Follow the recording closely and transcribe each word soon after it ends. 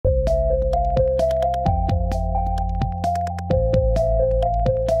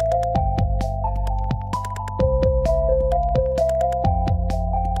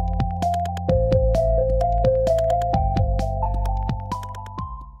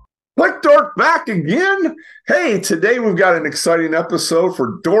Dork back again. Hey, today we've got an exciting episode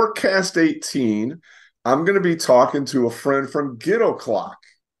for Dorkcast 18. I'm going to be talking to a friend from Gitoqlok.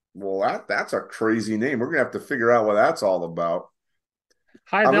 Well, that's a crazy name. We're going to have to figure out what that's all about.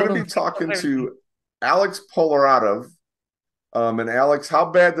 Hi, I'm going to Delton. be Thanks for talking having me. to Alex Polorotov. And Alex, how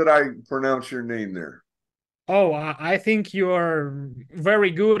bad did I pronounce your name there? Oh, I think you are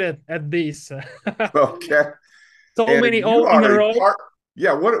very good at this. Okay. So And many you all in are a a row. part.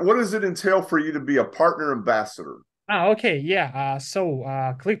 Yeah, what does it entail for you to be a partner ambassador? Okay, yeah.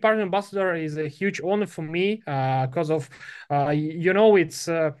 Qlik Partner Ambassador is a huge honor for me because of, it's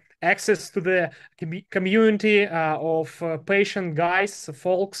access to the community of patient guys,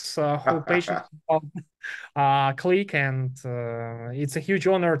 folks who patient Qlik, and it's a huge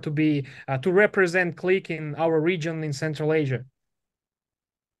honor to be to represent Qlik in our region in Central Asia.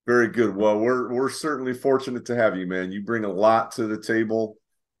 Very good. Well, we're certainly fortunate to have you, man. You bring a lot to the table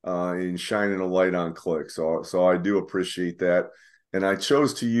in shining a light on Qlik. So I do appreciate that. And I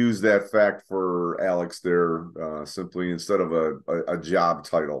chose to use that fact for Alex there simply instead of a job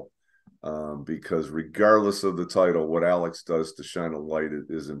title. Because regardless of the title, what Alex does to shine a light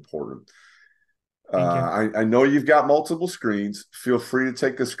is important. Thank you. I know you've got multiple screens. Feel free to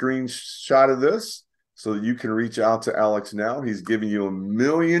take a screenshot of this so that you can reach out to Alex now. He's giving you a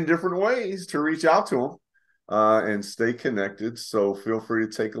million different ways to reach out to him and stay connected. So feel free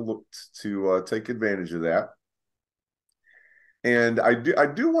to take a look to take advantage of that. And I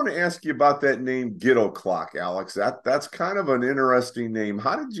do want to ask you about that name Gitoqlok, Alex. That's kind of an interesting name.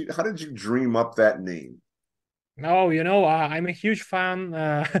 How did you dream up that name? No, I'm a huge fan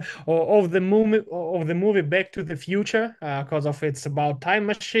of the movie Back to the Future because of it's about time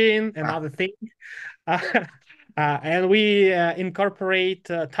machine and other things. And we incorporate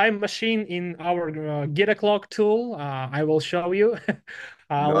time machine in our Gitoqlok tool. I will show you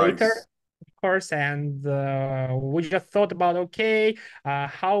later, Nice. of course. And we just thought about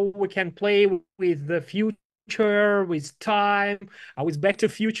how we can play with the future, with time, with Back to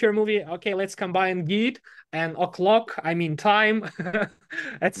Future movie. Okay, let's combine Git and o'clock. I mean time,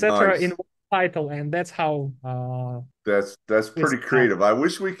 etc. in Nice. one title, and that's how That's we pretty start. creative. I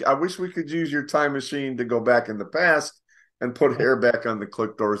wish we could use your time machine to go back in the past and put hair back on the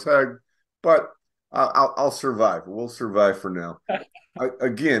click door's head, but I'll survive. We'll survive for now.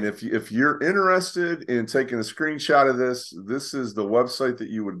 Again, if you're interested in taking a screenshot of this, this is the website that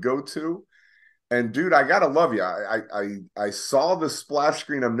you would go to. And dude, I gotta love you. I saw the splash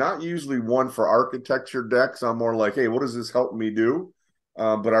screen. I'm not usually one for architecture decks. I'm more like, hey, what does this help me do?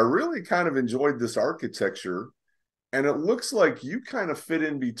 But I really kind of enjoyed this architecture and it looks like you kind of fit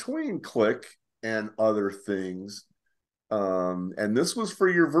in between Qlik and other things. And this was for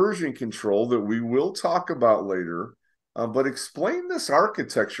your version control that we will talk about later. But explain this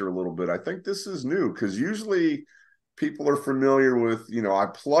architecture a little bit. I think this is new because usually people are familiar with, I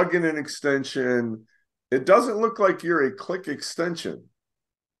plug in an extension. It doesn't look like you're a Qlik extension.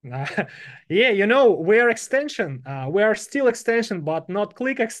 Uh, yeah, we are extension. We are still extension, but not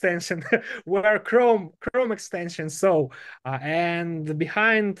Qlik extension. We are Chrome extension. And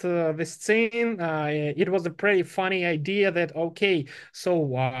behind the scene, it was a pretty funny idea that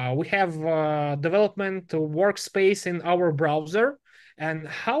we have development workspace in our browser. And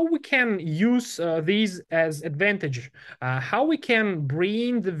how we can use these as advantage, how we can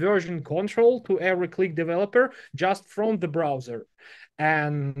bring the version control to every Qlik developer just from the browser.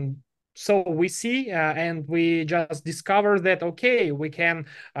 And so we see and we just discover that we can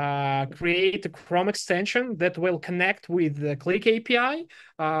create a Chrome extension that will connect with the Qlik API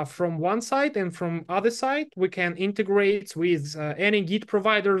from one side, and from other side we can integrate with any Git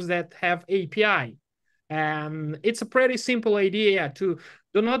providers that have API. And it's a pretty simple idea to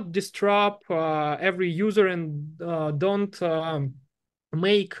do not disrupt every user, and don't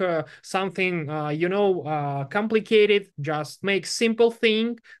make something complicated. Just make simple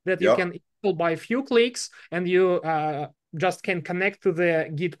thing that you Yep. can install by a few clicks, and you just can connect to the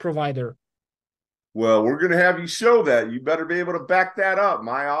Git provider. Well, we're going to have you show that. You better be able to back that up.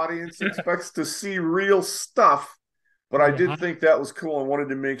 My audience expects to see real stuff, but I Yeah, did think that was cool. I wanted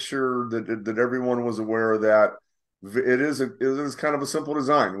to make sure that everyone was aware of that. It is kind of a simple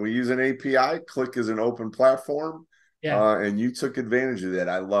design. We use an API. Qlik is an open platform, yeah. and you took advantage of that.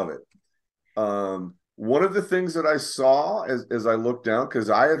 I love it. One of the things that I saw as I looked down, because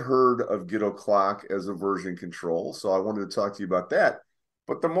I had heard of Gitoqlok as a version control, so I wanted to talk to you about that.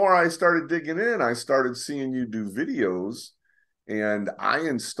 But the more I started digging in, I started seeing you do videos, and I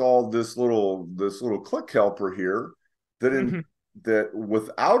installed this little Qlik helper here that in Mhm. that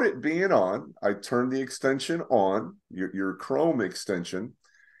without it being on, I turned the extension on, your Chrome extension.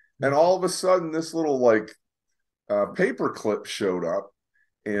 and all of a sudden this little like paper clip showed up,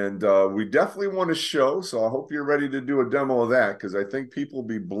 and we definitely want to show. So I hope you're ready to do a demo of that, because I think people will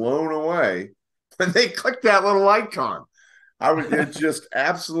be blown away when they click that little icon. It's just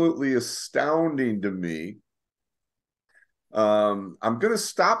absolutely astounding to me. I'm going to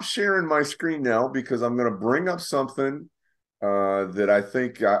stop sharing my screen now because I'm going to bring up something that I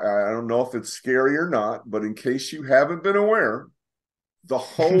think, I don't know if it's scary or not, but in case you haven't been aware, the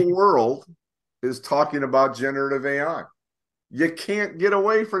whole world is talking about generative AI. You can't get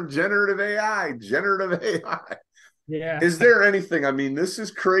away from generative AI. Generative AI. Yeah. Is there anything? I mean, this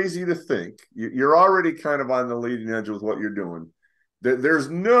is crazy to think. You're already kind of on the leading edge with what you're doing. There's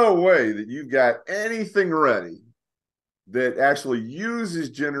no way that you've got anything ready that actually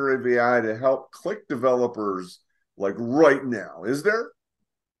uses generative AI to help Qlik developers like right now. Is there?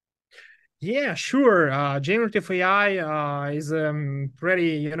 Yeah, sure. Generative AI is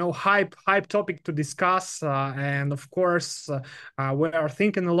pretty, hype topic to discuss, and of course, we are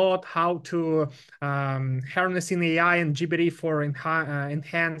thinking a lot how to harnessing AI and GPT for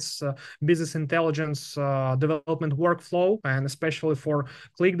enhance business intelligence development workflow, and especially for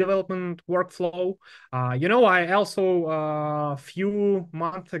Qlik development workflow. I also a few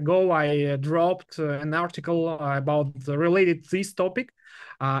months ago I dropped an article about related to this topic.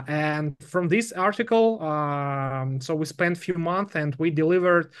 And from this article, so we spent a few months and we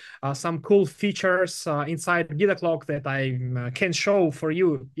delivered some cool features inside Gitoqlok that I can show for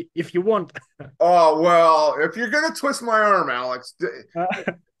you if you want. Oh, well, if you're going to twist my arm, Alex,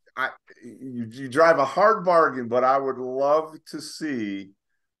 I, you drive a hard bargain, but I would love to see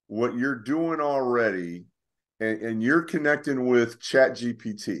what you're doing already, and you're connecting with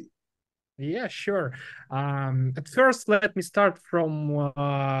ChatGPT. Yeah, sure. At first, let me start from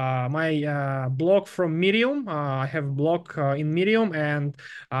my blog from Medium. I have a blog in Medium, and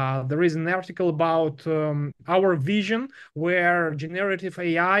there is an article about our vision where generative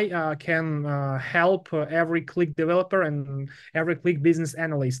AI can help every Qlik developer and every Qlik business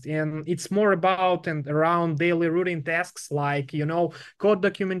analyst. And it's more about and around daily routine tasks like, code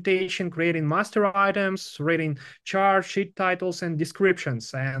documentation, creating master items, reading charts, sheet titles, and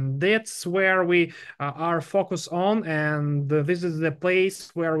descriptions. And that's where we are focused on, and this is the place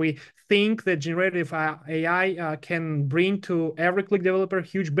where we think that generative AI can bring to every Qlik developer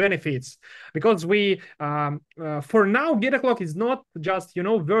huge benefits, because we for now Gitoqlok is not just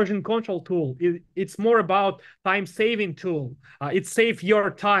version control tool. It's more about time saving tool. It saves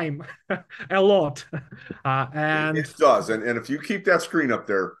your time a lot. And It does. And if you keep that screen up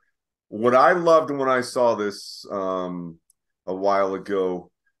there, what I loved when I saw this a while ago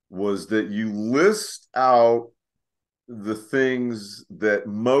was that you list out the things that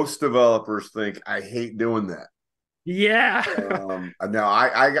most developers think, I hate doing that. yeah. Now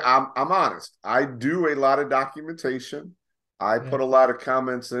I'm honest. I do a lot of documentation. I Yeah. put a lot of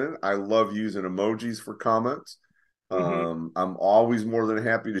comments in. I love using emojis for comments. Mhm. I'm always more than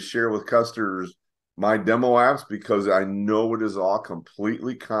happy to share with customers my demo apps because I know it is all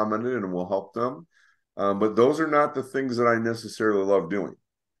completely commented and will help them. But those are not the things that I necessarily love doing.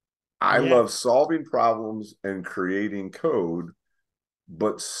 I Yeah. love solving problems and creating code,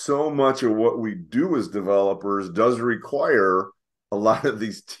 but so much of what we do as developers does require a lot of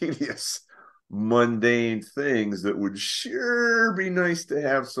these tedious, mundane things that would sure be nice to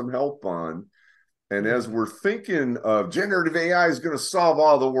have some help on. And as Yeah. we're thinking of generative AI is going to solve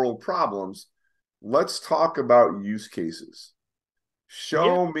all the world problems, let's talk about use cases. Yeah.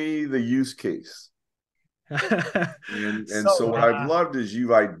 Show me the use case. And So, so what I've loved is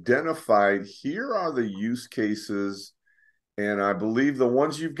you've identified here are the use cases, and I believe the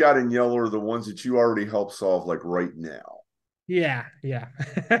ones you've got in yellow are the ones that you already help solve like right now. yeah, yeah.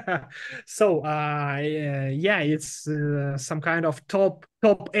 So, yeah, it's some kind of top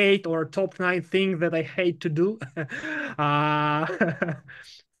 8 or top 9 thing that I hate to do. uh,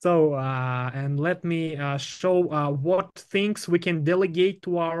 so, and let me show what things we can delegate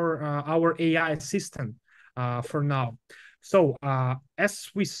to our AI assistant for now. So, as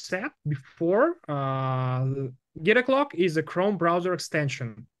we said before, Gitoqlok is a Chrome browser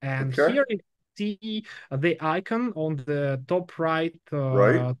extension, and Okay. here see the icon on the top right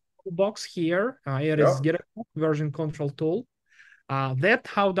Right. box here. It is Yep. get a version control tool. That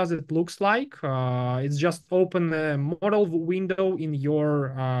how does it looks like? It's just open a model window in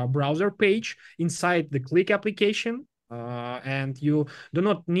your browser page inside the Qlik application. And you do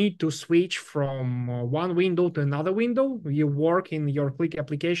not need to switch from one window to another window. You work in your Qlik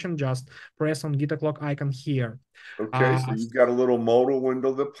application, just press on Gitoqlok icon here. Okay. So Uh, you've got a little modal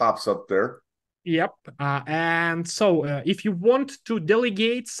window that pops up there. Yep. And so if you want to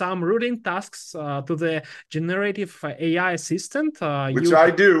delegate some routine tasks to the generative AI assistant, Which you I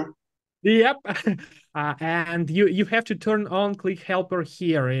do. yep. And you have to turn on Qlik Helper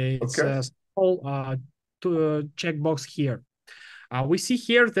here. It's Okay. a small checkbox here. We see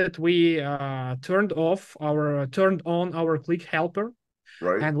here that we turned on our Qlik Helper,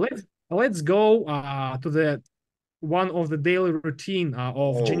 Right. and let's go to the one of the daily routine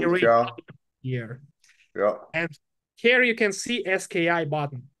of Holy generate cow. here. Yeah. And here you can see SKI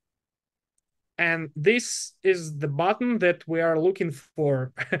button. And this is the button that we are looking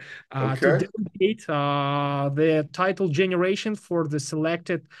for to Okay. delegate the title generation for the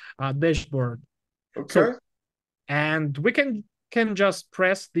selected dashboard. Okay. So, and we can just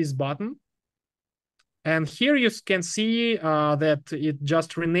press this button. And here you can see that it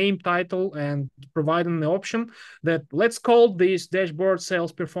just renamed title and providing the option that let's call this dashboard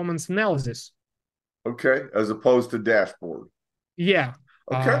sales performance analysis. Okay. As opposed to dashboard. Yeah.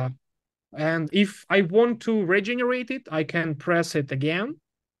 Okay. And if I want to regenerate it, I can press it again.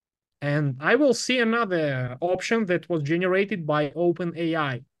 And I will see another option that was generated by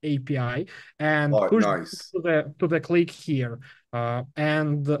OpenAI API and Oh, push nice. to the Qlik here.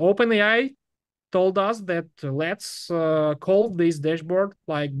 And the OpenAI told us that let's call this dashboard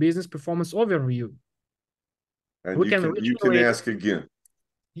like business performance overview. And We can you can regenerate. ask again.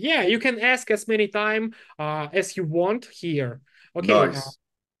 Yeah, you can ask as many time as you want here. Okay, Nice.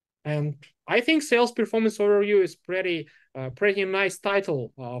 and I think sales performance overview is pretty nice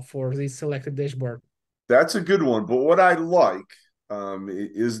title for this selected dashboard. That's a good one. But what I like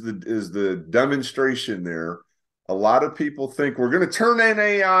is the demonstration there. A lot of people think we're going to turn in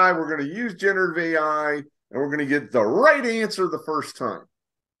AI, we're going to use generative AI, and we're going to get the right answer the first time.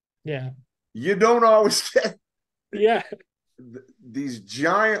 Yeah. You don't always get Yeah. these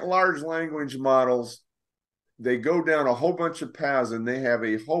giant large language models. They go down a whole bunch of paths and they have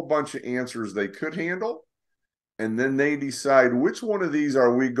a whole bunch of answers they could handle. And then they decide which one of these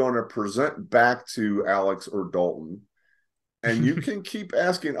are we going to present back to Alex or Dalton. And you can keep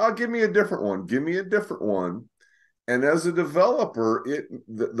asking, oh, give me a different one. Give me a different one. And as a developer,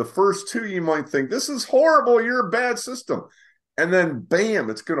 the first two you might think, this is horrible. You're a bad system. And then bam,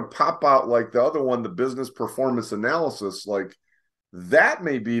 it's going to pop out like the other one, the business performance analysis. Like that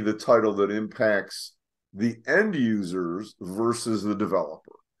may be the title that impacts the end users versus the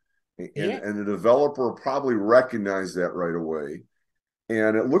developer. Yeah. And the developer will probably recognize that right away.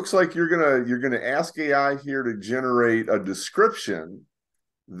 And it looks like you're gonna ask AI here to generate a description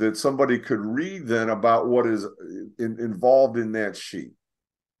that somebody could read then about what is involved in that sheet.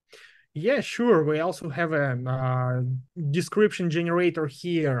 Yeah, sure. We also have a description generator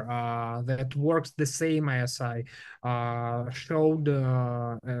here that works the same as I showed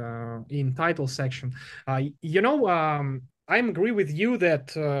in title section. I agree with you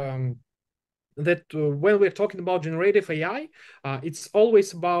that when we're talking about generative AI, it's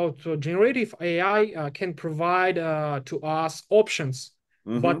always about generative AI can provide to us options,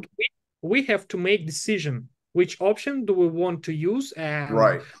 Mm-hmm. but we have to make decision which option do we want to use and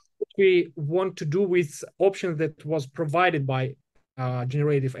Right, what we want to do with option that was provided by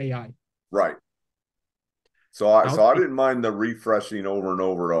generative AI. right. So I Okay. didn't mind the refreshing over and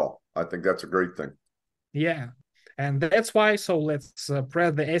over at all. I think that's a great thing. Yeah, and that's why. So let's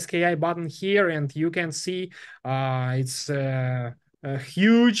press the SKI button here, and you can see it's a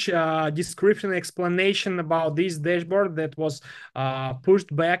huge description explanation about this dashboard that was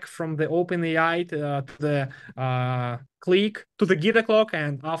pushed back from the OpenAI to the Qlik to the Gitoqlok,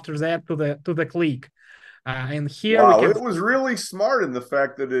 and after that to the Qlik. And here we Wow, can, it was really smart in the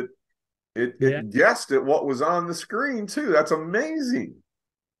fact that yeah, it guessed at what was on the screen too. That's amazing.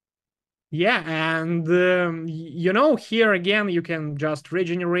 yeah, and here again you can just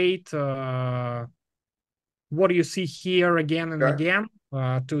regenerate what do you see here again and Okay. again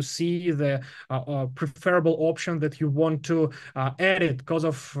to see the preferable option that you want to edit because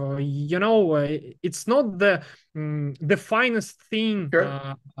of it's not the finest thing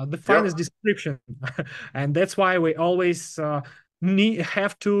Okay. the Yep. finest description and that's why we always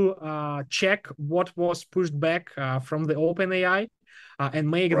have to check what was pushed back from the OpenAI and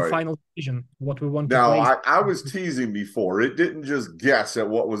make the Right. final decision what we want to Now, place. I was teasing before. It didn't just guess at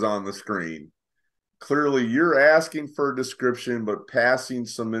what was on the screen. Clearly, you're asking for a description, but passing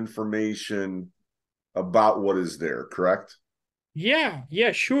some information about what is there, correct? Yeah,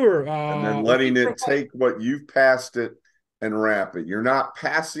 yeah, sure. And then We letting it provide. take what you've passed it and wrap it. You're not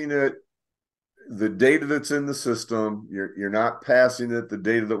passing it the data that's in the system. You're not passing it the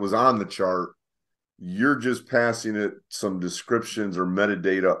data that was on the chart. You're just passing it some descriptions or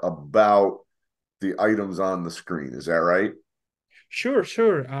metadata about the items on the screen. Is that right? Sure,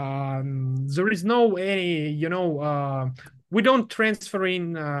 sure. There is no any, we don't transfer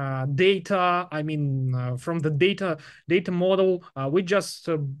in data. I mean, from the data model, we just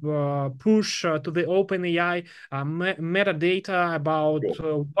push to the OpenAI metadata about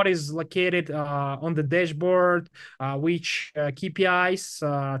Good. what is located on the dashboard, which KPIs,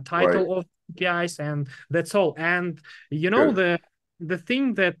 Right. title of KPIs, and that's all. And you know Good. the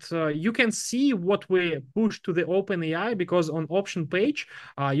thing that you can see what we push to the OpenAI, because on option page,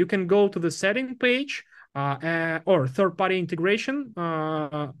 you can go to the setting page or third-party integration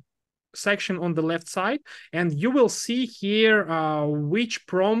section on the left side, and you will see here which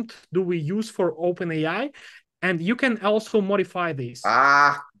prompt do we use for OpenAI, and you can also modify this.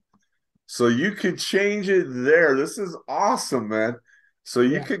 Ah, so you could change it there. This is awesome, man. So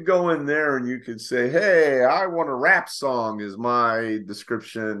you Yeah, could go in there and you could say, "Hey, I want a rap song is my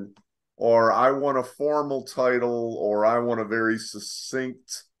description, or I want a formal title, or I want a very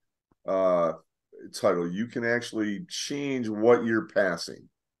succinct uh title." You can actually change what you're passing.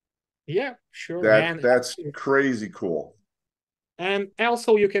 yeah, sure. That's crazy cool. And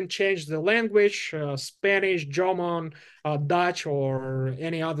also you can change the language, Spanish, German, Dutch, or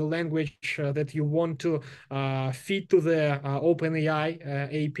any other language that you want to feed to the OpenAI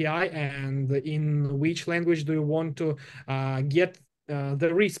API, and in which language do you want to get the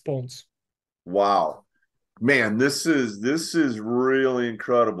response. Wow. Man, this is really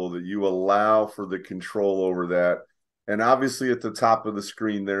incredible that you allow for the control over that. And obviously at the top of the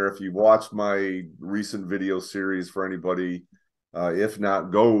screen there, if you watched my recent video series for anybody, if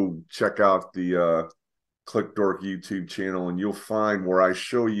not, go check out the Qlik Dork YouTube channel and you'll find where I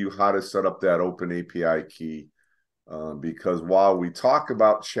show you how to set up that open API key. Because while we talk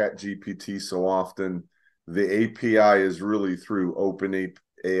about ChatGPT so often, the API is really through open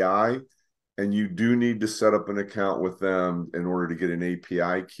AI, and you do need to set up an account with them in order to get an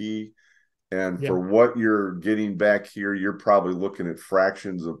API key. And Yeah. for what you're getting back here, you're probably looking at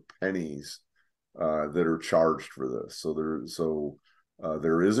fractions of pennies that are charged for this.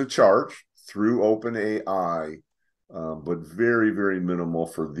 There is a charge through OpenAI, but very, very minimal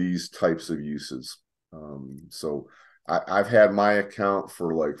for these types of uses. I've had my account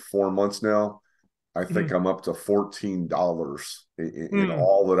for like 4 months now. I think Mhm. I'm up to $14 in Mm.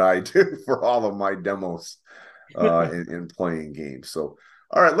 all that I do for all of my demos in playing games. So,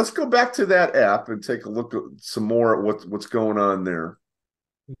 all right, let's go back to that app and take a look at some more at what's going on there.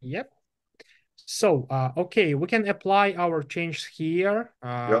 Yep. So, okay, we can apply our change here,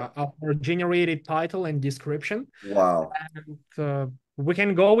 Yep. our generated title and description. Wow. And we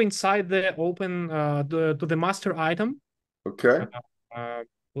can go inside the to the master item. Okay. Uh, uh,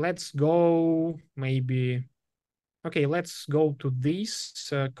 let's go maybe. Okay, let's go to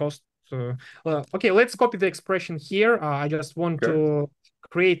this cost. Okay, let's copy the expression here. I just want Okay. to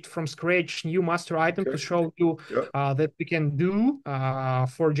create from scratch new master item to Okay. show you Yep. that we can do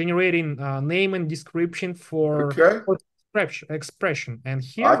for generating name and description Okay. for expression. And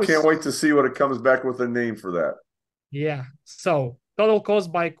here I we can't wait to see what it comes back with a name for that. yeah. So total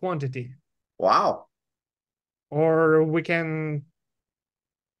cost by quantity, Wow. or we can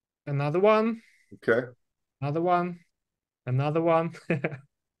another one, Okay. another one, another one.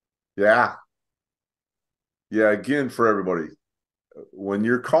 Yeah. Yeah. Again, for everybody, when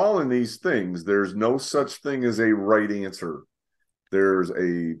you're calling these things, there's no such thing as a right answer. There's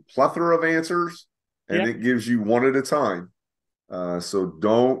a plethora of answers, and Yeah. it gives you one at a time. So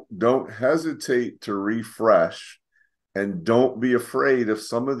don't hesitate to refresh, and don't be afraid if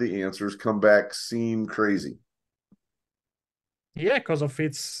some of the answers come back seem crazy. Yeah, because of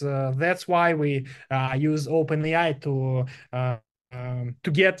its that's why we use OpenAI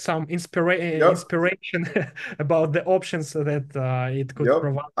to get some Yep. inspiration about the options that it could Yep.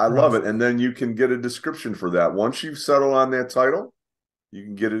 provide I for love us. it. And then you can get a description for that. Once you've settled on that title, you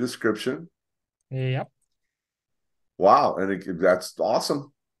can get a description. Yep. Wow. And that's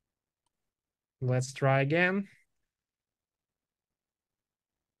awesome. Let's try again.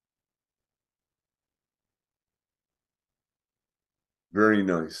 Very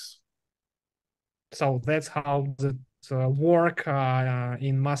nice. So that's how it work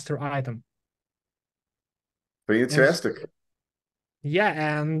in master item. And Fantastic.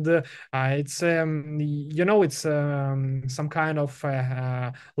 yeah, and it's it's some kind of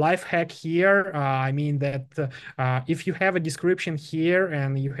life hack here. I mean that if you have a description here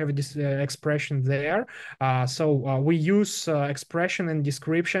and you have this expression there, we use expression and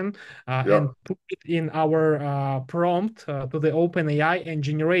description and Yep. put it in our prompt to the OpenAI and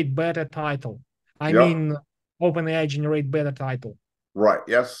generate better title. I Yep. mean, OpenAI generate better title. Right.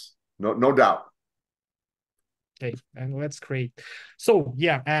 Yes. No doubt. Okay, and let's create. So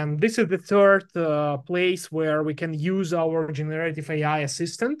yeah, and this is the third place where we can use our generative AI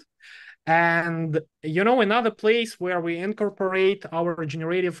assistant. And another place where we incorporate our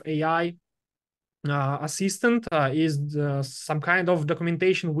generative AI assistant is some kind of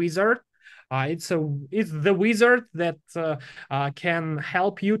documentation wizard. It's the wizard that can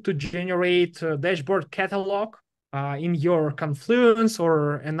help you to generate a dashboard catalog in your Confluence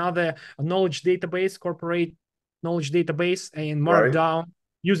or another knowledge database, corporate knowledge database in Right. Markdown,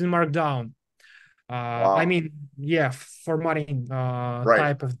 using Markdown. I Wow. mean, yeah, formatting Right.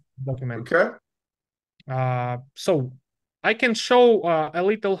 type of document. Okay. So I can show a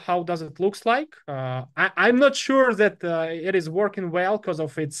little how does it looks like. I'm not sure that it is working well because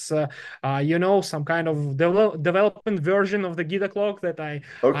of its, some kind of development version of the Gitoqlok that I'm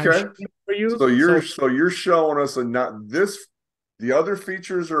Okay. showing for you. So you're showing us a not this the other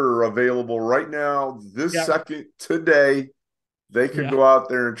features are available right now, this Yeah, second, today. They could yeah, go out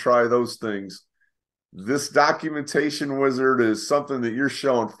there and try those things. This documentation wizard is something that you're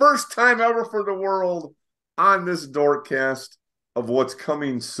showing first time ever for the world on this Dorkcast of what's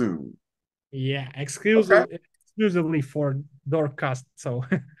coming soon. yeah, Okay. exclusively for Dorkcast. So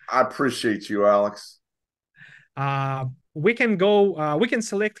I appreciate you, Alex. we can go. We can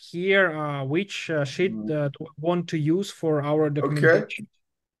select here which sheet we want to use for our Okay. documentation.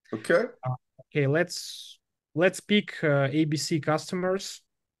 Okay. Okay, let's pick ABC customers.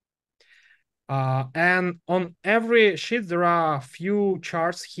 And on every sheet, there are a few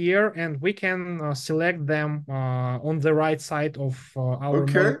charts here, and we can select them on the right side of our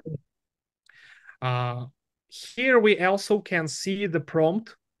Okay. model. Uh, Here we also can see the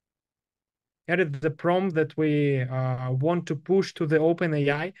prompt, edit the prompt that we want to push to the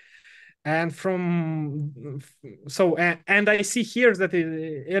OpenAI. And and I see here that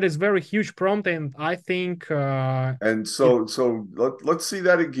it is very huge prompt, and I think And it, let's see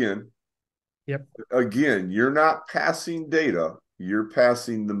that again. yep, Again, you're not passing data, you're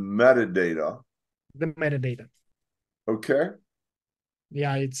passing the metadata. the metadata. Okay.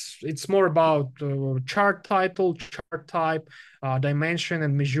 Yeah, it's more about chart title, chart type, dimension,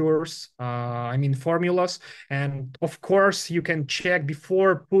 and measures. I mean formulas, and of course you can check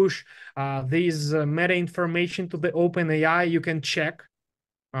before push these meta information to the OpenAI. You can check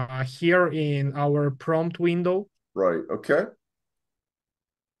here in our prompt window, Right. Okay.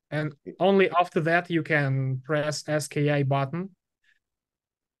 and only after that you can press SKI button.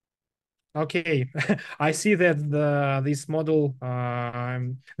 Okay, I see that this model,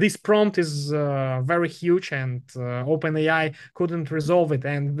 this prompt is very huge, and OpenAI couldn't resolve it,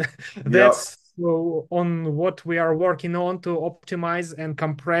 and Yep. that's on what we are working on to optimize and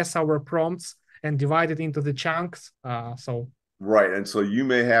compress our prompts and divide it into the chunks. Right. And so you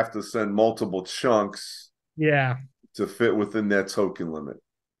may have to send multiple chunks Yeah, to fit within that token limit.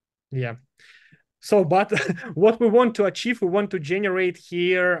 yeah. So, but what we want to achieve, we want to generate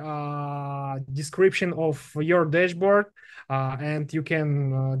here description of your dashboard, and you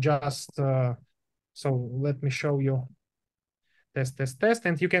can just, so let me show you test,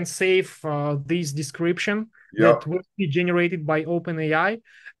 and you can save this description that Yep. will be generated by OpenAI,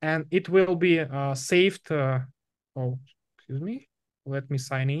 and it will be saved. Oh, excuse me. Let me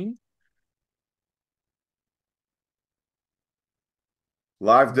sign in.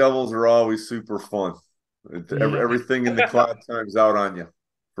 Live devils are always super fun. Yeah, Everything in the cloud times out on you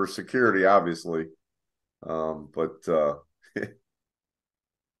for security, obviously. But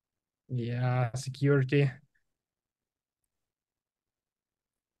yeah, security.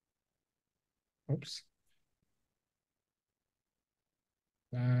 Oops.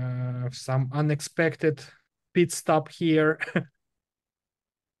 Some unexpected pit stop here.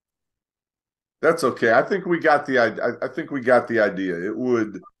 that's okay. I think we got the idea. I think we got the idea. It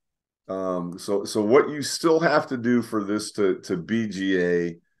would so what you still have to do for this to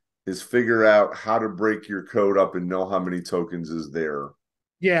BGA is figure out how to break your code up and know how many tokens is there.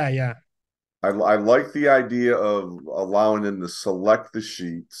 Yeah, yeah, I like the idea of allowing them to select the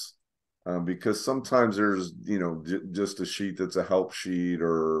sheets because sometimes there's just a sheet that's a help sheet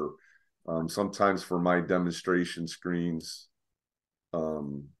or sometimes for my demonstration screens.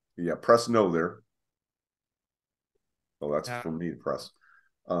 Yeah, press no there. Oh, that's yeah, for me to press.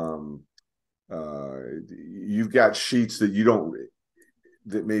 Um, you've got sheets that you don't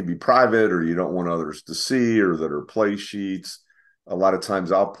that may be private or you don't want others to see or that are play sheets. A lot of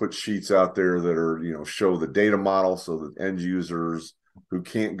times I'll put sheets out there that are, show the data model so that end users who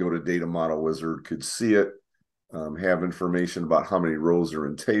can't go to Data Model Wizard could see it, have information about how many rows are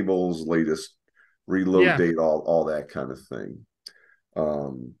in tables, latest reload yeah. date, all that kind of thing.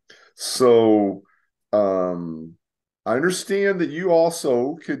 Um, so Um, I understand that you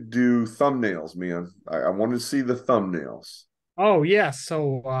also could do thumbnails, man. I want to see the thumbnails. Oh yeah,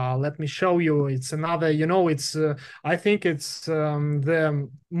 so let me show you. It's another, it's I think it's the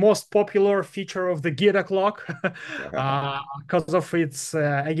most popular feature of the Gitoqlok because of its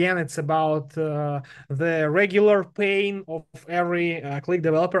again, it's about the regular pain of every Qlik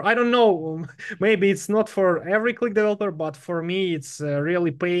developer. I don't know, maybe it's not for every Qlik developer, but for me, it's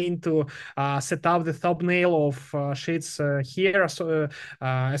really pain to set up the thumbnail of sheets here. So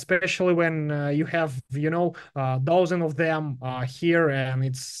especially when you have dozen of them here, and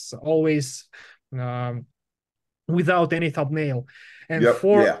it's always um, without any thumbnail. And Yep.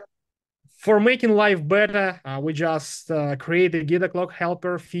 Yeah. for making life better, we just create a Gitoqlok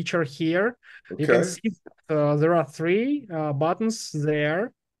helper feature here. You can Okay. see there are three buttons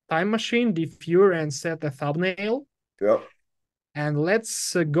there: time machine, diffuse, and set a thumbnail. Yep. And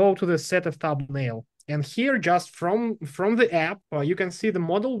let's go to the set of thumbnail. And here, just from the app, you can see the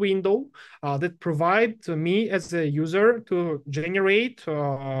model window that provide me as a user to generate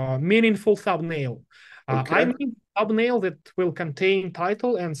meaningful thumbnail. I Okay. need thumbnail that will contain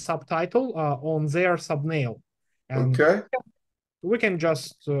title and subtitle on their thumbnail. And Okay. we can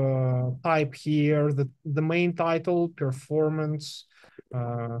just type here the main title, performance,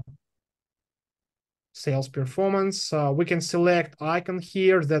 uh, sales performance. We can select icon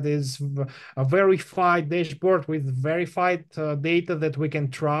here that is a verified dashboard with verified data that we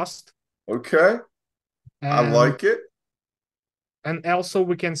can trust. Okay. I And like it. also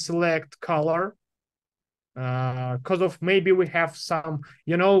we can select color because of maybe we have some,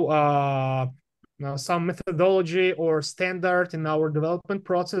 some methodology or standard in our development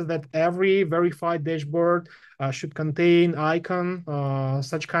process that every verified dashboard should contain icon,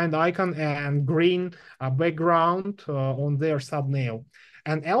 such kind icon and green background on their thumbnail.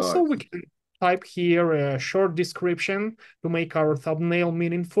 And also we Nice. can type here a short description to make our thumbnail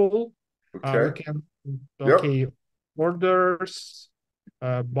meaningful. We Okay. can, Yep. okay, orders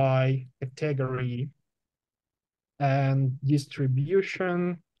by category and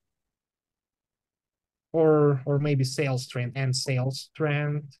distribution, or maybe sales trend and sales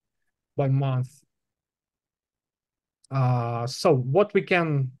trend by month. So what we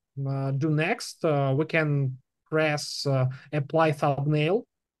can do next, we can press apply thumbnail.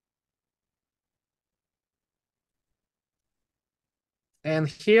 And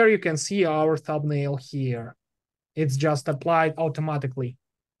here you can see our thumbnail here. It's just applied automatically.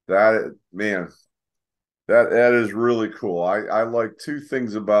 That man, that is really cool. I like two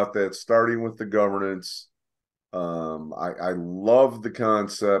things about that, starting with the governance. I love the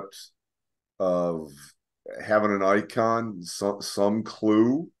concept of having an icon, some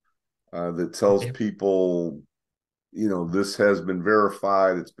clue that tells Okay. people, this has been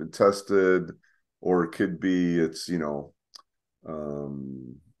verified, it's been tested, or it could be it's,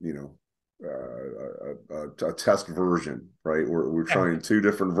 um, you know, a test version, right? We're Yeah. trying two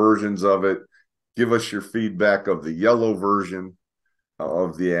different versions of it. Give us your feedback of the yellow version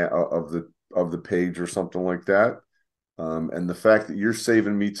of the page or something like that. And the fact that you're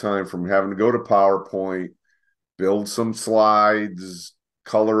saving me time from having to go to PowerPoint, build some slides,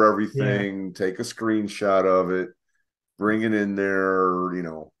 color Yeah. everything, take a screenshot of it, bring it in there,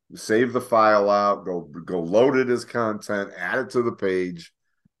 save the file out, go load it as content, add it to the page.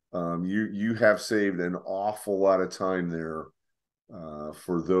 You have saved an awful lot of time there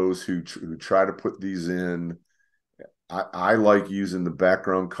for those who try to put these in. I like using the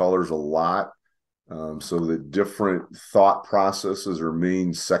background colors a lot, so that different thought processes or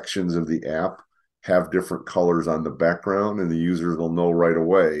main sections of the app have different colors on the background, and the users will know right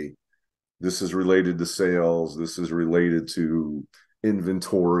away this is related to sales, this is related to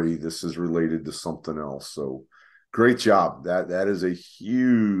inventory, this is related to something else. So great job. That is a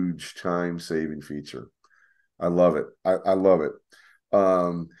huge time saving feature. I love it. I love it.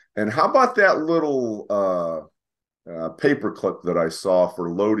 And how about that little paperclip that I saw for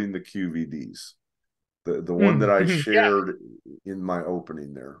loading the QVDs? The one that I Yeah. shared in my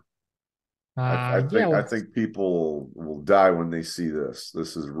opening there. Yeah. I think people will die when they see this.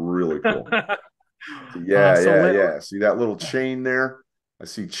 This is really cool. Yeah, So yeah, yeah. See that little chain there? I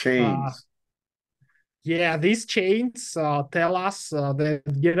see uh, chains. yeah, these chains tell us that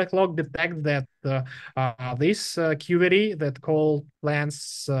Gitoqlok detect that this QVD that called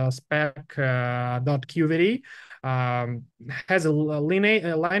plans spec dot QVD has a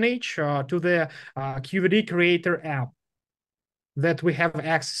lineage to the QVD creator app that we have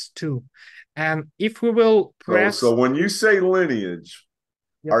access to. And if we will So press, when you say lineage,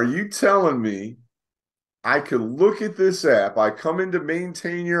 yep. are you telling me I could look at this app? I come in to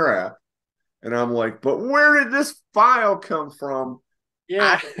maintain your app. And I'm like, but where did this file come from?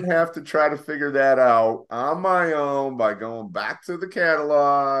 I Yeah, have to try to figure that out on my own by going back to the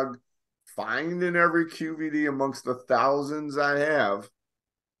catalog, finding every QVD amongst the thousands I have.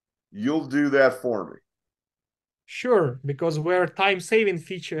 You'll do that for me. sure, because we're time-saving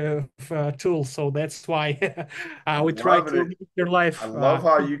feature tool, so that's why we I'm try loving to it. make your I life love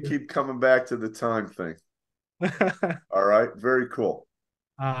how you easier. keep coming back to the time thing. All right, very cool.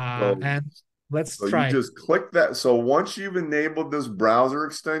 So, And let's so you try. just click that. So once you've enabled this browser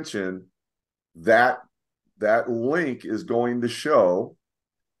extension, that that link is going to show.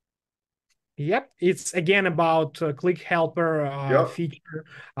 Yep, it's again about Qlik Helper Yep, feature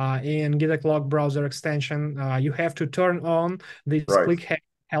in Gitoqlok browser extension. You have to turn on this right.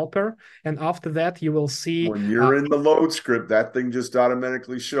 Helper, and after that, you will see. When you're in the load script, that thing just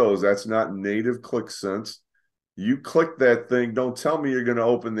automatically shows. That's not native Qlik Sense. You click that thing. Don't tell me you're going to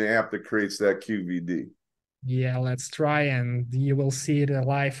open the app that creates that QVD. Yeah, let's try, and you will see it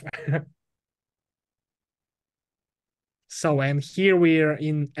live. So, and here we're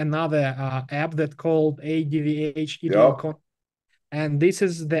in another app that called ADVH EDL Yep. Con, and this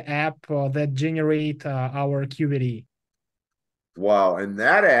is the app that generate our QVD. Wow. And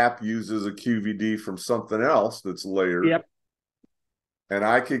that app uses a QVD from something else that's layered. Yep, And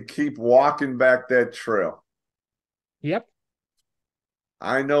I could keep walking back that trail. yep.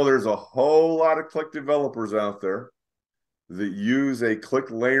 I know there's a whole lot of Qlik developers out there that use a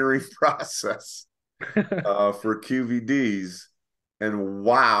Qlik layering process for QVDs. And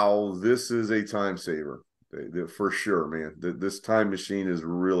wow, this is a time saver for sure, man. This time machine is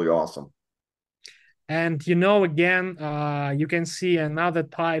really awesome. And again, you can see another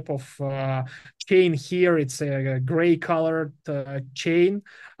type of chain here. It's a gray colored chain.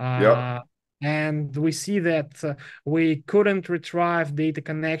 Yep. And we see that we couldn't retrieve data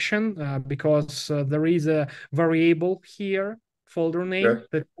connection because there is a variable here, folder name, Okay.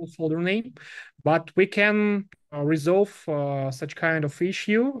 the folder name. But we can resolve such kind of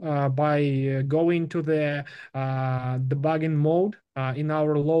issue by going to the debugging mode in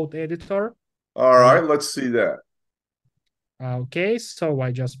our load editor. All uh, right. Let's see that. Okay, so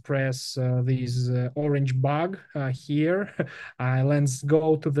I just press this orange bug here. Let's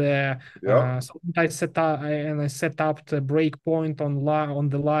go to the Yep. so I set up the breakpoint on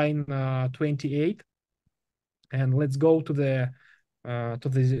the line 28, and let's go to the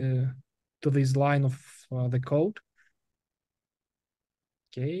to this line of the code.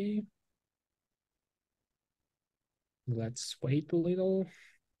 Okay, let's wait a little.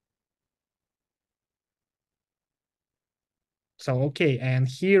 So, okay, and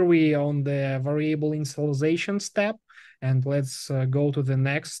here we on the variable initialization step, and let's go to the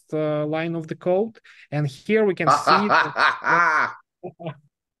next line of the code. And here we can see that,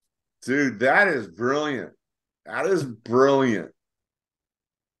 Dude, that is brilliant. That is brilliant.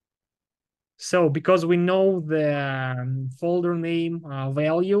 so because we know the folder name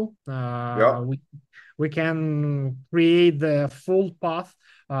value, Yep. we can create the full path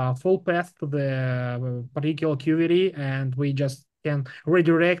to the particular QVD, and we just can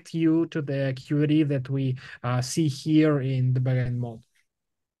redirect you to the QVD that we see here in the backend mode.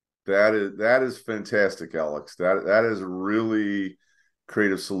 That is fantastic, Alex. That is a really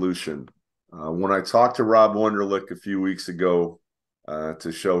creative solution. When I talked to Rob Wunderlich a few weeks ago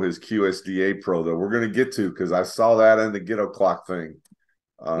to show his QSDA Pro that we're going to get to because I saw that in the Gitoqlok thing.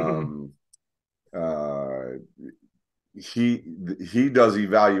 Um, uh, he does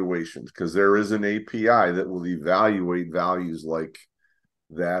evaluations because there is an API that will evaluate values like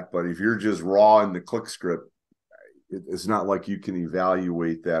that. But if you're just raw in the Qlik script, it's not like you can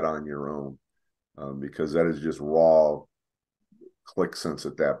evaluate that on your own because that is just raw Qlik Sense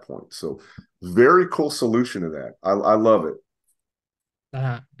at that point. So very cool solution to that. I love it.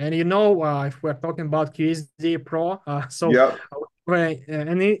 And if we're talking about QSDA Pro, Yep.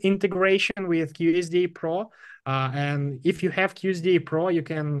 any integration with QSDA Pro, and if you have QSDA Pro, you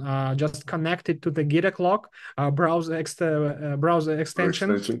can just connect it to the Gitoqlok browser For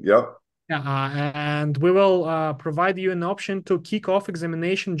extension. extension. Yep. And we will provide you an option to kick off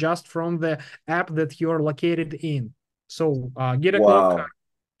examination just from the app that you're located in. So Gitoqlok Wow.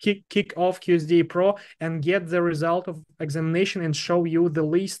 kick off QSDA Pro and get the result of examination and show you the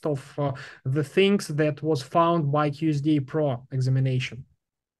list of the things that was found by QSDA Pro examination.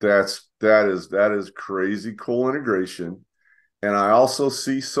 That is crazy cool integration. And I also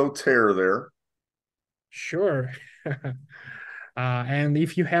see Soterre there. Sure. And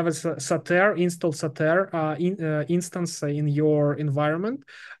if you have a Soterre, install Soterre instance in your environment,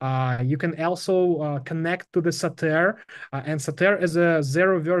 you can also connect to the Soterre. And Soterre is a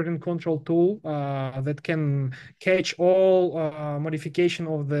zero version control tool that can catch all modification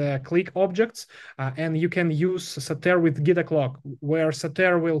of the Qlik objects. And you can use Soterre with Gitoqlok, where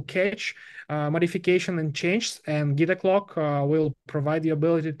Soterre will catch modification and changes, and Gitoqlok will provide the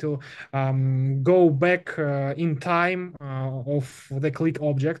ability to go back in time of the Qlik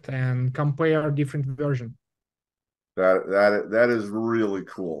object and compare different versions. That is really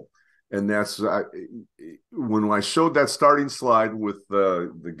cool, and that's when I showed that starting slide with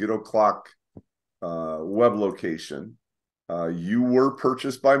the Gitoqlok web location. You were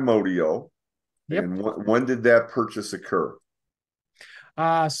purchased by Modio, Yep. and when did that purchase occur?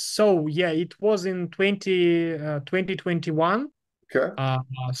 So yeah, it was in 2021. Okay.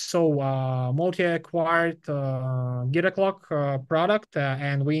 Multi acquired Gitoqlok product,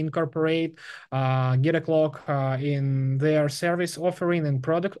 and we incorporate Gitoqlok in their service offering and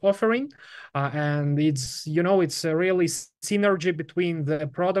product offering. And it's a really synergy between the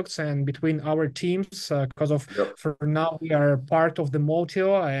products and between our teams, because for now we are part of the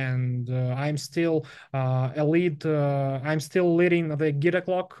Multio, and I'm still a lead. I'm still leading the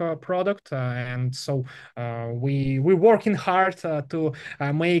Gitoqlok product, and so we're working hard to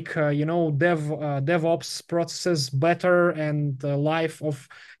make DevOps processes better, and the life of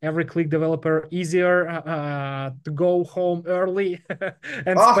every Qlik developer easier, to go home early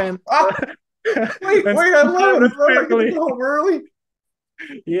and spend. Wait, I love it. I get to go home early.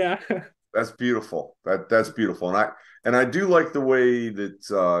 Yeah, that's beautiful. That's beautiful, and I do like the way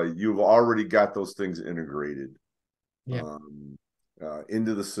that you've already got those things integrated. Yeah.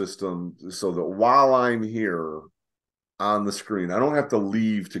 Into the system, so that while I'm here on the screen, I don't have to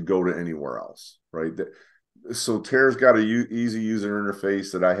leave to go to anywhere else, right? So Soterre's got a easy user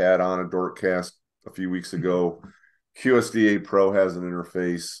interface that I had on a Dorkcast a few weeks ago. QSDA Pro has an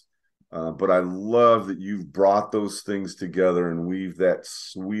interface, but I love that you've brought those things together and weave that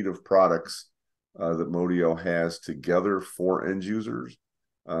suite of products that Modio has together for end users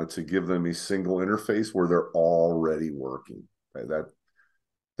to give them a single interface where they're already working. Right?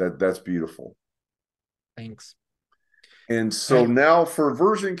 That's beautiful. Thanks. And so now for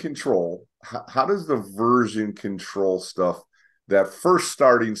version control, how does the version control stuff, that first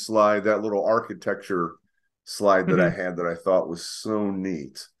starting slide, that little architecture slide that I had that I thought was so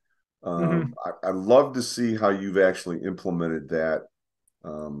neat. I'd love to see how you've actually implemented that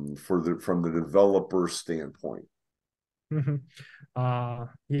from the developer standpoint.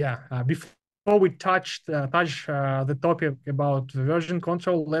 Before we touch the topic about version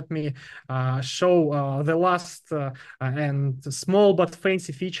control, let me show the last and small but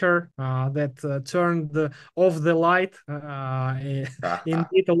fancy feature that turned off the light in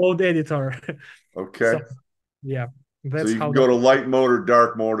data load editor. Okay. So, yeah, that's so you how can go to light mode or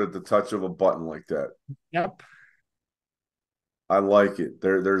dark mode at the touch of a button like that. Yep. I like it.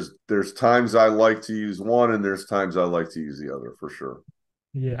 There's times I like to use one, and there's times I like to use the other for sure.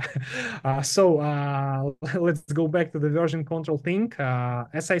 Yeah. Let's go back to the version control thing.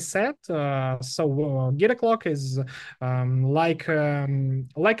 As I said, Gitoqlok is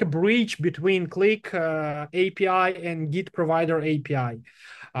like a bridge between Qlik API and Git provider API.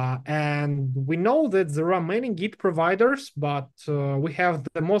 And we know that there are many Git providers, but we have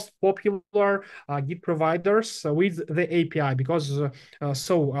the most popular Git providers with the API, because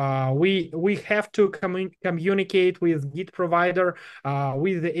we have to communicate with Git provider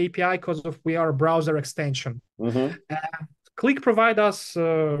with the API because we are a browser extension. Qlik provides us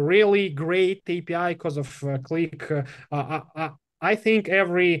really great API because of Qlik. I think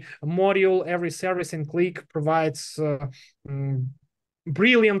every module, every service in Qlik provides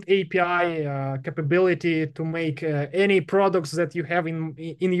brilliant API capability to make any products that you have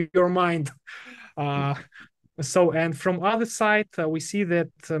in your mind. And from other side, we see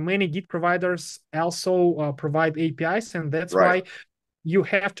that many Git providers also provide APIs, and that's why you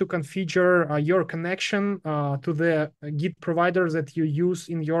have to configure your connection to the Git providers that you use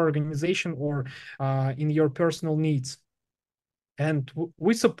in your organization or in your personal needs. And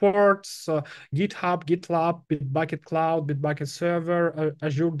we support GitHub, GitLab, Bitbucket Cloud, Bitbucket Server,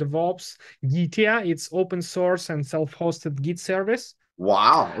 Azure DevOps, Gitea. It's open source and self-hosted Git service.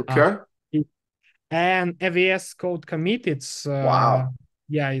 Wow. Okay. And AWS Code Commit. It's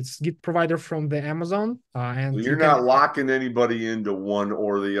it's Git provider from the Amazon. And so you're not locking anybody into one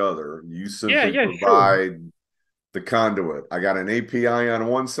or the other. You simply provide the conduit. I got an API on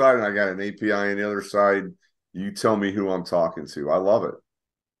one side and I got an API on the other side. You tell me who I'm talking to. I love it.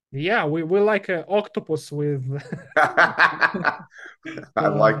 Yeah, we like an octopus with I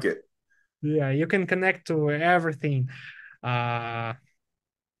uh, like it. yeah, you can connect to everything. Uh,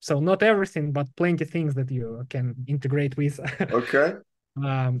 so not everything, but plenty things that you can integrate with. Okay.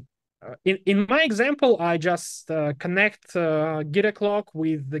 Um, in my example, I just connect Gitoqlok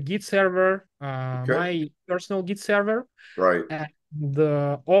with the Git server, Okay. my personal Git server, Right. and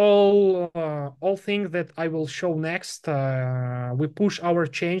all things that I will show next. We push our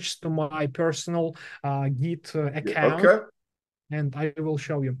changes to my personal Git Yeah. account, Okay. and I will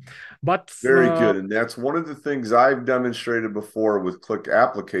show you. But Very good. And that's one of the things I've demonstrated before with Qlik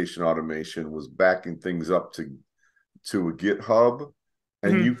application automation was backing things up to a GitHub,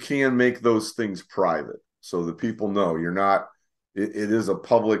 and you mhm. can make those things private so that people know you're not. It is a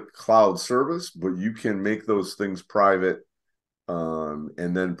public cloud service, but you can make those things private,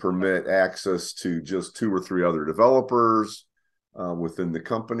 and then permit access to just two or three other developers within the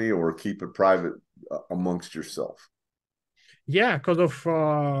company, or keep it private amongst yourself. Yeah, because of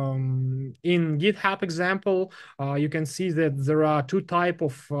in GitHub example, you can see that there are two type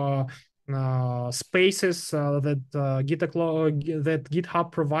of spaces that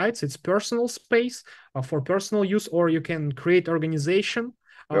GitHub provides. It's personal space for personal use, or you can create organization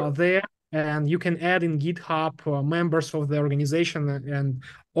Yep. there, and you can add in GitHub members of the organization, and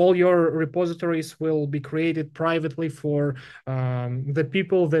all your repositories will be created privately for the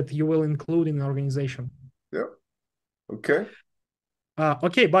people that you will include in the organization. Yep. Okay.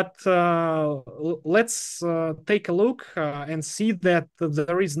 Okay, but let's take a look and see that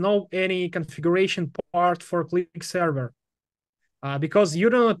there is no any configuration part for Qlik server because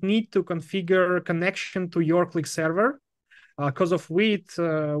you do not need to configure connection to your Qlik server because of which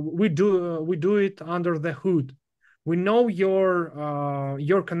we do it under the hood. We know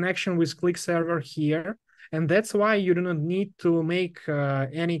your connection with Qlik server here, and that's why you do not need to make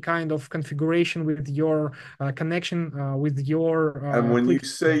any kind of configuration with your connection with your And when you Qlik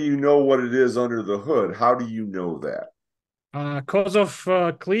say you know what it is under the hood, how do you know that? because of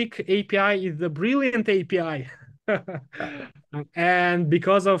Qlik API is the brilliant API. And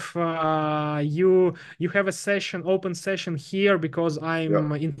because of you have a session open session here because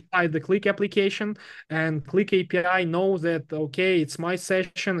I'm Yep. inside the Qlik application, and Qlik API knows that okay, it's my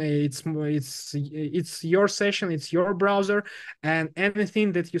session, it's your session, it's your browser, and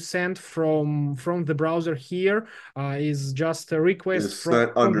anything that you send from the browser here is just a request Is from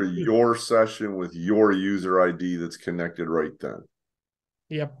sent from under the your session with your user ID that's connected right then.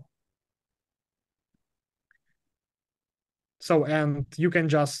 yep. So, and you can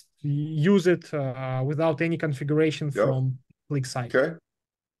just use it without any configuration Yep. from Qlik side. Okay.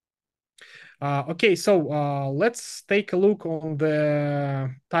 Okay, so let's take a look on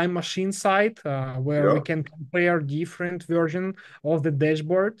the time machine side where we Yep. can compare different version of the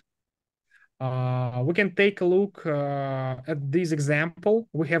dashboard. We can take a look at this example.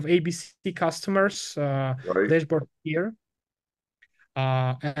 We have ABC customers Right. dashboard here.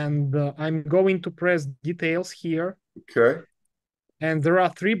 And I'm going to press details here. Okay. And there are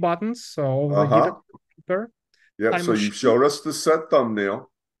three buttons of the Uh-huh. Gitoqlok Yep. time So you machine. showed us the set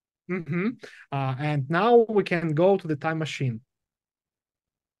thumbnail. And now we can go to the time machine.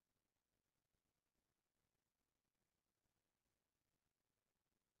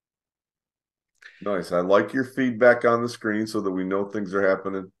 Nice. I like your feedback on the screen so that we know things are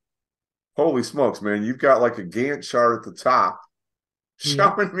happening. Holy smokes, man. You've got like a Gantt chart at the top Yep.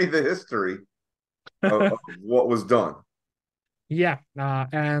 showing me the history of what was done. Yeah.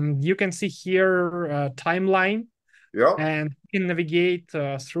 And you can see here timeline, Yep. and you can navigate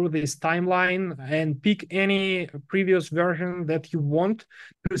through this timeline and pick any previous version that you want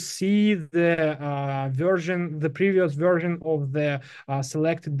to see the previous version of the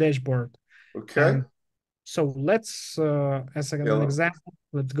selected dashboard. Okay. And so let's, as an Yeah. example,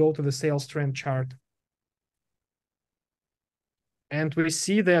 let's go to the sales trend chart. And we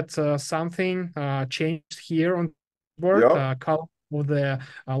see that something changed here on board. Yep. Color of the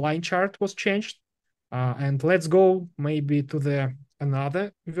line chart was changed. And let's go maybe to the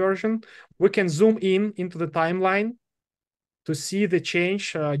another version. We can zoom in into the timeline to see the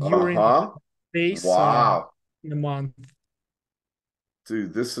change during Uh-huh. days Wow. in the month.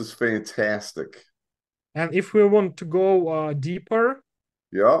 Dude, this is fantastic. And if we want to go deeper,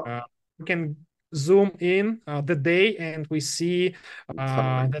 Yep. uh, we can zoom in the day, and we see that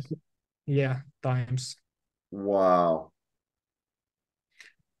Times. yeah times. Wow.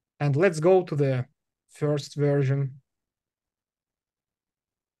 And let's go to the first version,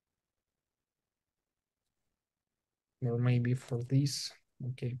 or maybe for this.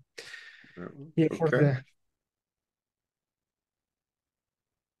 Okay. Yeah, for Okay.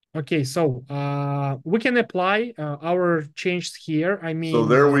 the Okay, so we can apply our changes here. I So mean,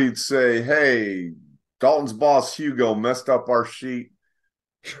 there we'd say, hey, Dalton's boss Hugo messed up our sheet.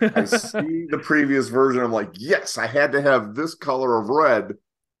 I see the previous version. I'm like, yes, I had to have this color of red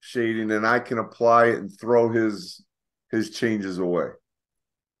shading, and I can apply it and throw his changes away.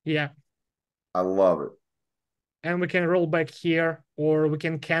 yeah, I love it. and we can roll back here, or we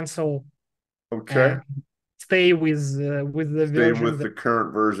can cancel Okay. and stay with the Stay version with that, the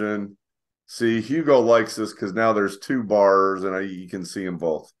current version. See, Hugo likes this because now there's two bars and you can see them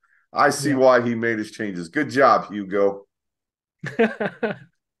both. I see yeah. why he made his changes. Good job, Hugo.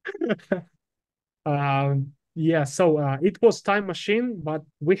 Yeah, so it was time machine, but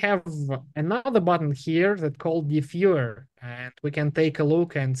we have another button here that called diffuser, and we can take a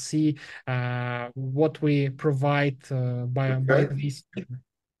look and see what we provide by Okay. this.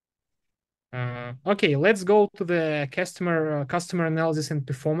 Okay, let's go to the customer analysis and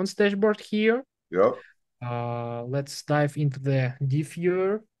performance dashboard here. Yep. Let's dive into the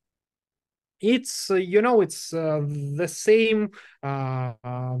diffuser. It's it's the same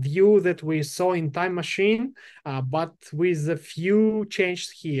view that we saw in Time Machine, but with a few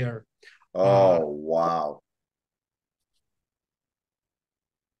changes here. Uh, Oh, wow.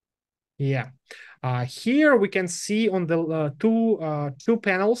 yeah. Here we can see on the two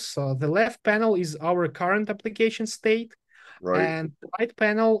panels. The left panel is our current application state, Right. and the right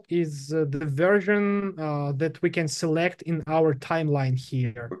panel is the version that we can select in our timeline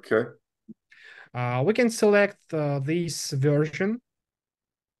here. Okay. We can select this version,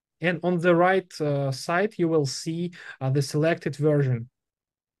 and on the right side, you will see the selected version.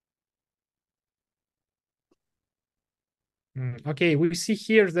 Okay, we see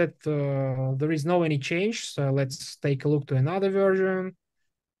here that there is no any change. So let's take a look to another version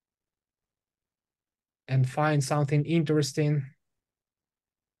and find something interesting.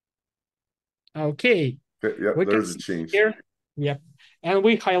 Okay, Okay. Yep. we can There's a see change. here. Yep. And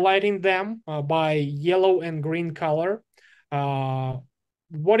we highlighting them by yellow and green color. Uh,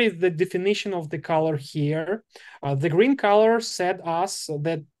 what is the definition of the color here? The green color said us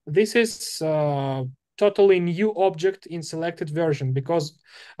that this is totally new object in selected version because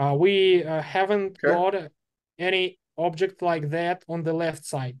we haven't Okay. got any object like that on the left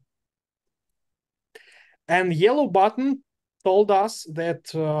side. And yellow button told us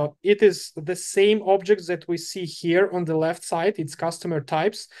that it is the same objects that we see here on the left side. It's customer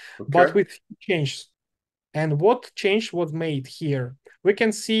types, but Okay. with changes. And what change was made here? We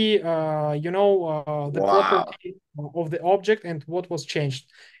can see, the Wow. property of the object and what was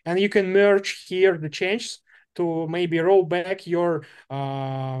changed. And you can merge here the changes to maybe roll back your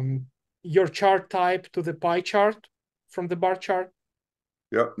chart type to the pie chart from the bar chart.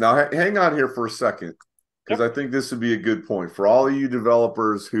 Yep. Now hang on here for a second, because Yep. I think this would be a good point for all of you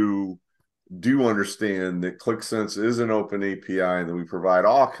developers who do understand that Qlik Sense is an open API and that we provide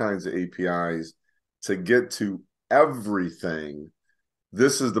all kinds of APIs to get to everything.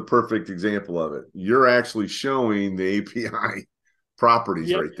 This is the perfect example of it. You're actually showing the API properties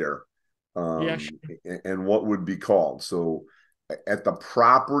Yep. right there, Yeah. and what would be called. So at the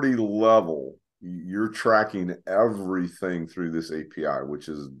property level, you're tracking everything through this API, which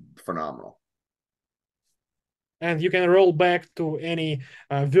is phenomenal. And you can roll back to any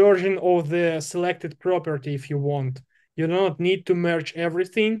version of the selected property if you want. You do not need to merge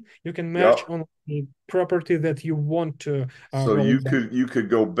everything. You can merge Yep. on the property that you want to So roll you back. could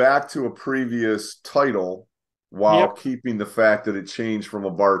go back to a previous title while Yep. keeping the fact that it changed from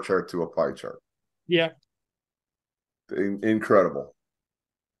a bar chart to a pie chart. Yeah. Incredible.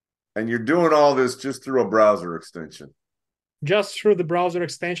 And you're doing all this just through a browser extension. Just through the browser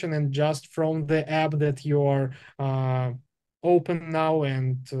extension and just from the app that you're open now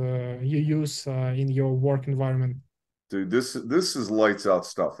and you use in your work environment. Dude, this is lights out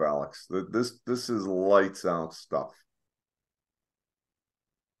stuff, Alex. This is lights out stuff.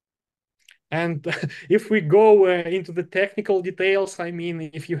 And if we go into the technical details, I mean,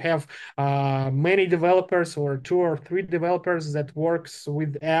 if you have many developers or two or three developers that works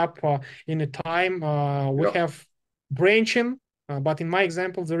with app in a time, we Yep. have branching. But in my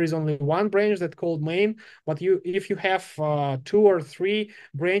example, there is only one branch that called main. But if you have two or three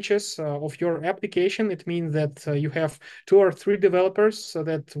branches of your application, it means that you have two or three developers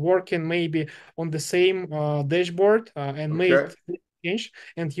that work in maybe on the same dashboard and Okay. made change,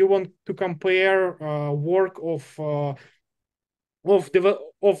 and you want to compare work of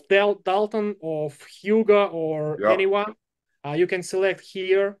Dalton, of Hugo, or Yep. anyone, you can select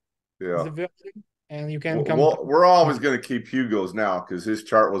here Yeah. the version, and you can compare. Well, we're always going to keep Hugo's now because his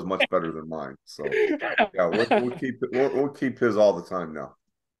chart was much better than mine. So yeah, we'll keep it. We'll keep his all the time now.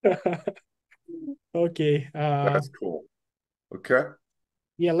 Okay. That's cool. Okay.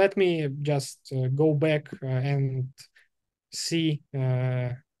 Yeah, let me just go back and see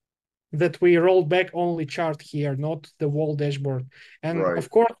that we rolled back only chart here, not the whole dashboard. And Right. of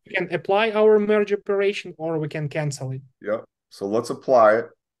course, we can apply our merge operation or we can cancel it. Yep. So let's apply it.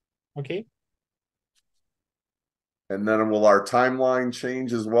 Okay. And then will our timeline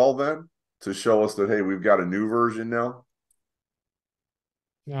change as well then to show us that, hey, we've got a new version now?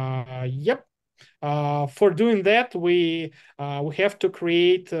 Yep. For doing that, we have to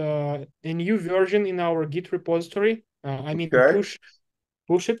create a new version in our Git repository. I mean, Okay.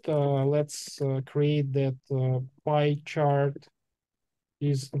 push it. Let's create that pie chart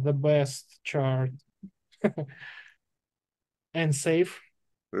is the best chart and save.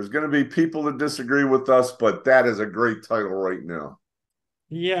 There's going to be people that disagree with us, but that is a great title right now.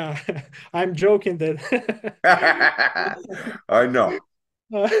 Yeah, I'm joking that. I know.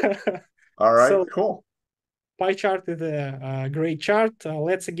 All right, So cool. pie chart is a great chart.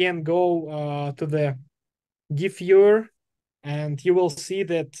 Let's again go to the GIF viewer, and you will see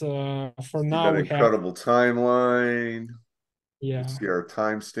that for See now that we have, incredible timeline. We'll yeah. see our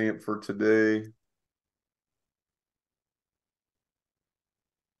timestamp for today.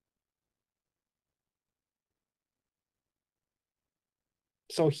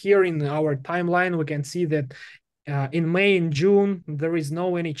 So here in our timeline, we can see that in May and June there is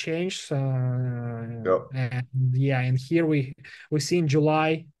no any change. Yep. And yeah, and here we see in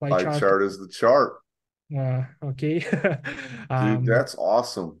July pie Pie chart. chart is the chart. Okay. Dude, um, that's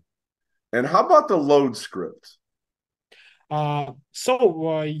awesome. And how about the load script? if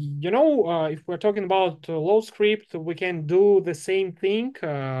we're talking about load script, we can do the same thing.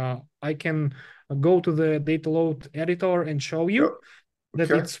 I can go to the data load editor and show Yep. you that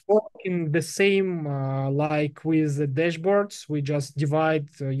Okay. it's working the same like with the dashboards. We just divide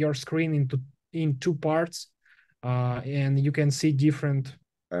your screen in two parts, and you can see different.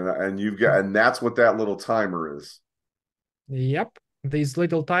 And you've got, and that's what that little timer is. Yep, this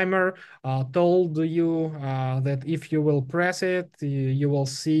little timer told you that if you will press it, you will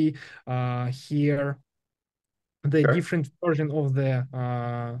see here the Okay. different version of the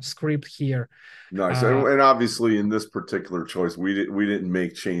script here. Nice. Uh, And obviously in this particular choice, we didn't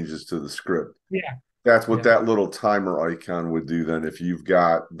make changes to the script. yeah, That's what yeah. that little timer icon would do then if you've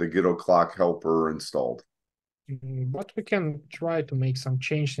got the Gitoqlok helper installed. But we can try to make some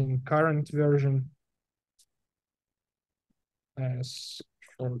change in current version as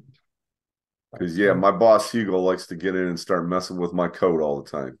short Because yeah, button. my boss Hugo likes to get in and start messing with my code all the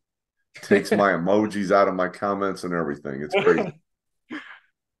time. Takes my emojis out of my comments and everything. It's crazy.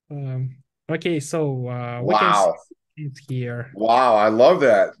 um, okay, so we can see Wow. it here. Wow. I love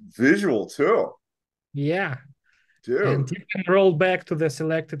that visual too. Yeah, and Dude. you can roll back to the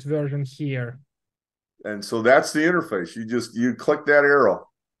selected version here. And so that's the interface. You click that arrow.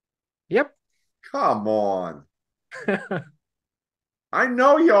 Yep. Come on. I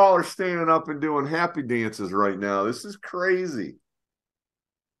know y'all are standing up and doing happy dances right now. This is crazy.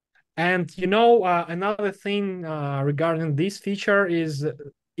 And another thing regarding this feature is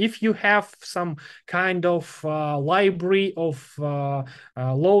if you have some kind of library of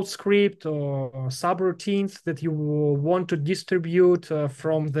load script or subroutines that you want to distribute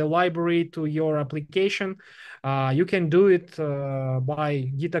from the library to your application, you can do it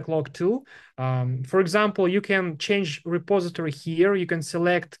by Gitoqlok too. For example, you can change repository here. You can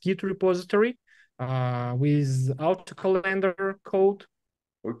select Git repository with auto calendar code.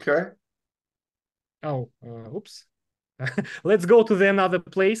 Okay. Oh, oops. Let's go to the another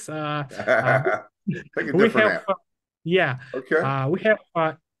place. Uh, Pick a we different have, app. yeah, Okay. we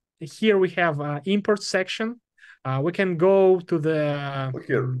have here we have import section. We can go to the,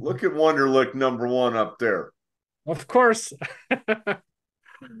 Look at Wonderlic #1 up there. of course,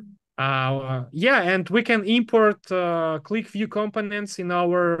 yeah, and we can import Qlik view components in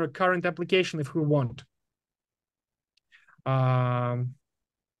our current application if we want.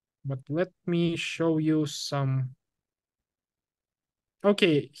 But let me show you some.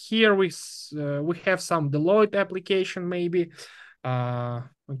 Okay, here we have some Deloitte application maybe.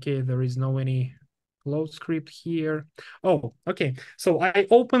 Okay, there is no any load script here. Oh, okay. So I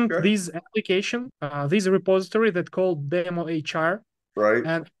opened Okay. this application, this repository that called demo HR, Right.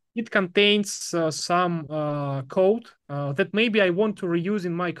 and it contains some code that maybe I want to reuse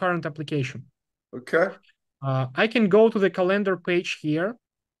in my current application. Okay. I can go to the calendar page here,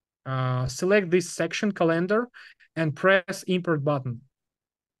 select this section calendar, and press import button.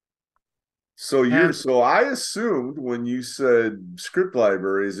 And So I assumed when you said script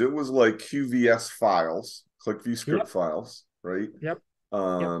libraries, it was like QVS files, ClickView script yep, files, right? yep.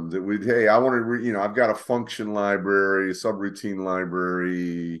 Yep. That we'd, hey, I want to, I've got a function library, a subroutine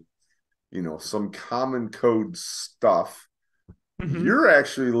library, some common code stuff. Hmm. You're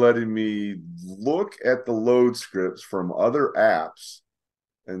actually letting me look at the load scripts from other apps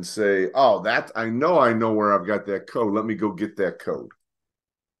and say, oh, that I know where I've got that code. Let me go get that code.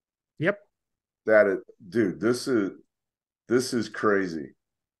 Yep. That is, dude, this is crazy.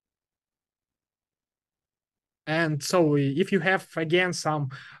 And so if you have again some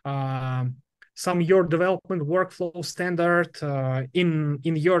your development workflow standard in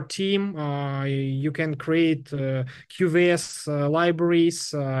your team, you can create QVS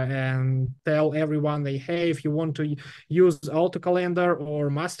libraries and tell everyone that, hey, if you want to use auto calendar or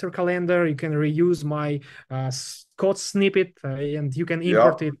master calendar, you can reuse my code snippet and you can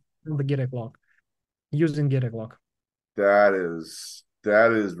import Yep. it in the Gitoqlok using Gitoqlok. That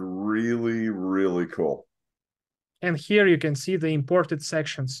is really, really cool. And here you can see the imported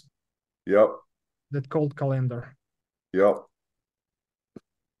sections Yep. that called calendar. Yep.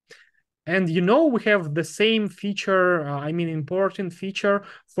 And we have the same feature, I mean, important feature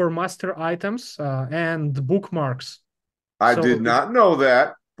for master items and bookmarks. I So, did not know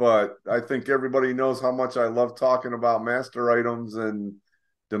that, but I think everybody knows how much I love talking about master items and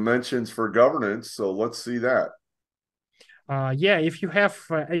dimensions for governance. So let's see that. yeah, if you have,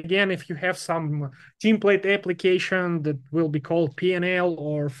 again, if you have some template application that will be called P&L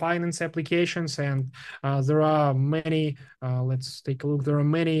or finance applications, and there are many, let's take a look, there are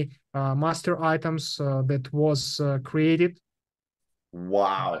many master items that was created.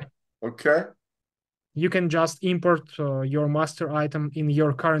 Wow. Okay. You can just import your master item in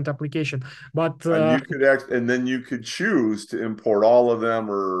your current application. But And you could and then you could choose to import all of them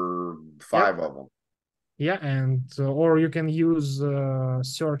or yep, five of them. yeah, and or you can use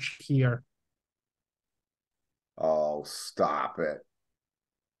search here. Oh, stop it.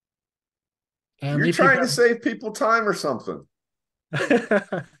 And You're if you trying to save people time or something.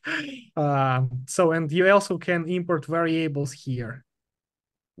 have so and you also can import variables here.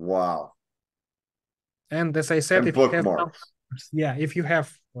 Wow. And as I said, And if you have bookmarks. yeah, if you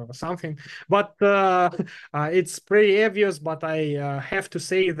have something, but it's pretty obvious. But I have to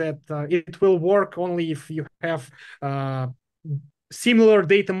say that it will work only if you have uh, similar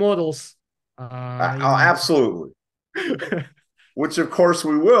data models Oh, in. absolutely. Which of course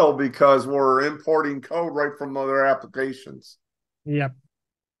we will because we're importing code right from other applications. Yep.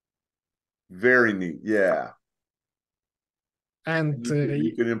 Very neat. Yeah. And And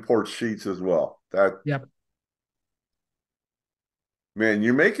you can import sheets as well. That yep. man,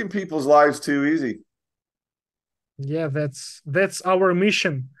 you're making people's lives too easy. Yeah, that's our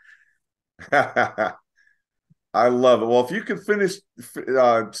mission. I love it. Well, if you can finish,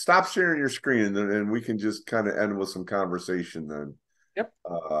 stop sharing your screen, and we can just kind of end with some conversation. Then Yep.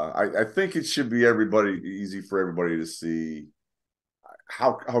 I think it should be easy for everybody to see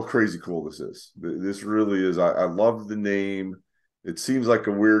how crazy cool this is. This really is. I love the name. It seems like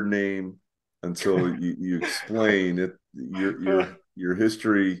a weird name until you explain it. Your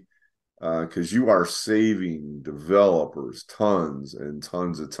history, because you are saving developers tons and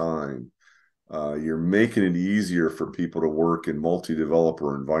tons of time. You're making it easier for people to work in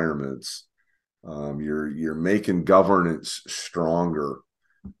multi-developer environments. You're making governance stronger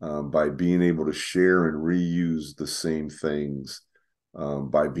by being able to share and reuse the same things,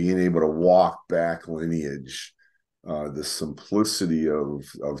 by being able to walk back lineage, the simplicity of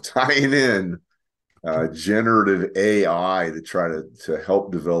tying in generative AI to try to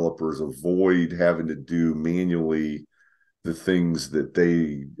help developers avoid having to do manually the things that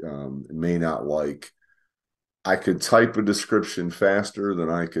they may not like. I could type a description faster than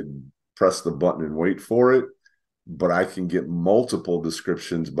I could press the button and wait for it, but I can get multiple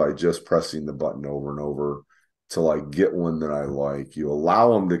descriptions by just pressing the button over and over till I get one that I like. You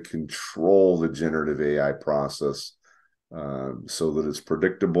allow them to control the generative AI process so that it's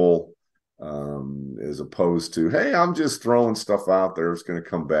predictable, as opposed to, hey, I'm just throwing stuff out there. It's going to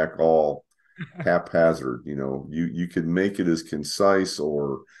come back all haphazard. You can make it as concise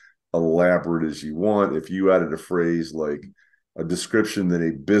or elaborate as you want. If you added a phrase like a description that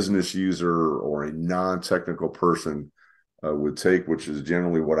a business user or a non-technical person would take, which is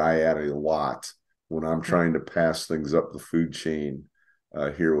generally what I add a lot when I'm trying to pass things up the food chain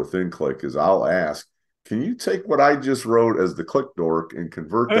here within Qlik, is I'll ask, can you take what I just wrote as the Qlik dork and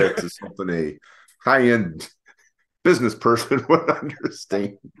convert that to something a high-end business person would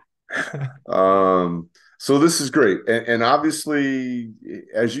understand? Um, so this is great. And obviously,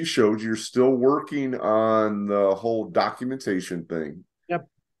 as you showed, you're still working on the whole documentation thing. Yep.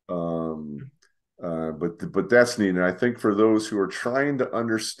 Um, But that's neat. And I think for those who are trying to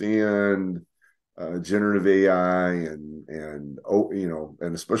understand generative AI and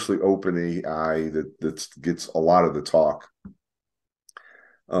especially open AI that gets a lot of the talk,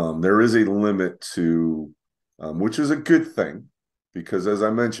 there is a limit to, which is a good thing, because as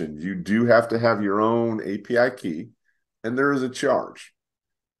I mentioned, you do have to have your own API key, and there is a charge.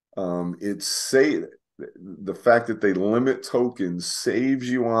 The fact that they limit tokens saves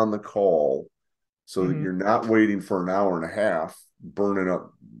you on the call, so that you're not waiting for an hour and a half burning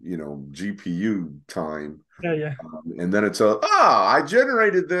up, GPU time. Yeah, yeah. And then I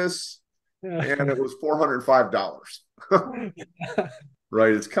generated this Yeah. and it was $405.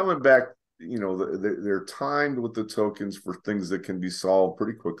 Right. It's coming back, they're timed with the tokens for things that can be solved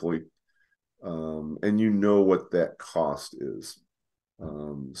pretty quickly. And you know what that cost is.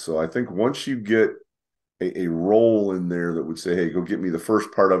 So I think once you get a role in there that would say, hey, go get me the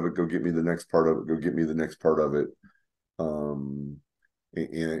first part of it, go get me the next part of it, go get me the next part of it.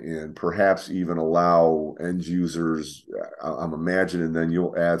 And perhaps even allow end users, I'm imagining then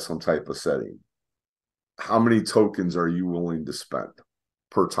you'll add some type of setting. How many tokens are you willing to spend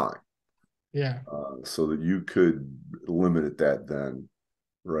per time? Yeah. So that you could limit it that then,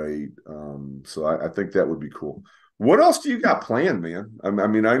 right? So I think that would be cool. What else do you got planned, man? I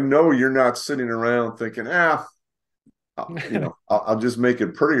mean, I know you're not sitting around thinking, I'll just make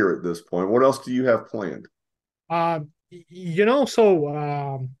it prettier at this point. What else do you have planned? Our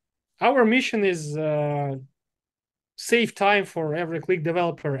mission is save time for every Qlik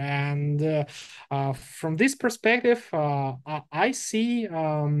developer, and from this perspective, I see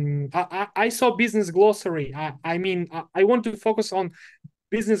I saw business glossary. I want to focus on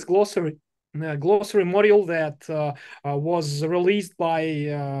business glossary module that was released by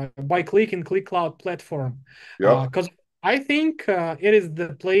Qlik and Qlik Cloud platform, Yep. because I think it is the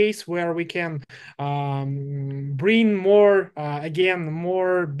place where we can bring more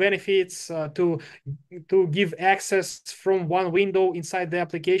benefits to give access from one window inside the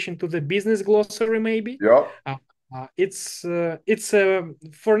application to the business glossary, maybe. Yep. It's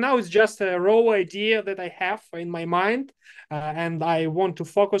for now it's just a raw idea that I have in my mind, and I want to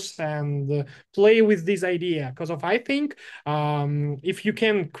focus and play with this idea, because I think if you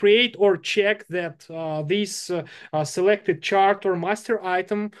can create or check that this selected chart or master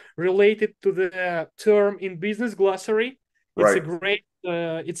item related to the term in business glossary, Right.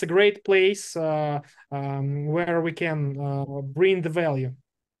 it's a great place where we can bring the value.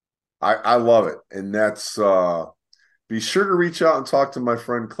 I love it. And that's be sure to reach out and talk to my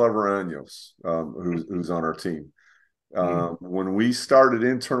friend Clever Años, who's on our team. When we started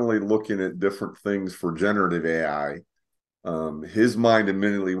internally looking at different things for generative AI, his mind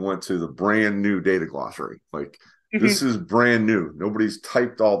immediately went to the brand new data glossary. Like, this is brand new. Nobody's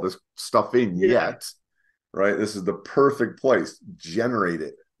typed all this stuff in Yeah. yet, right? This is the perfect place. Generate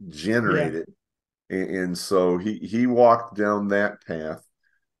it. Yeah. And so he walked down that path.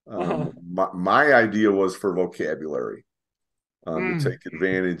 My idea was for vocabulary, to take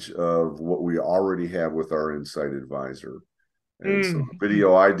advantage of what we already have with our Insight Advisor. And so the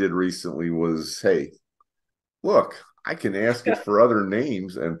video I did recently was, hey, look, I can ask it for other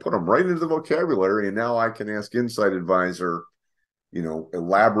names and put them right into the vocabulary. And now I can ask Insight Advisor,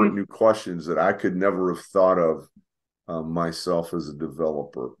 elaborate new questions that I could never have thought of myself as a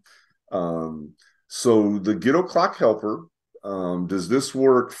developer. So the Gitoqlok helper, does this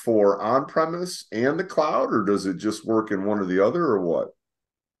work for on-premise and the cloud, or does it just work in one or the other, or what?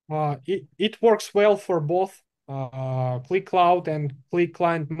 It works well for both Qlik Cloud and Qlik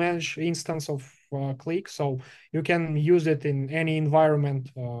Client Managed instance of Qlik, so you can use it in any environment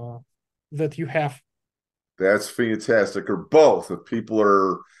that you have. That's fantastic. Or both. If people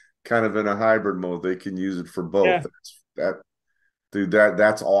are kind of in a hybrid mode, they can use it for both. Yeah.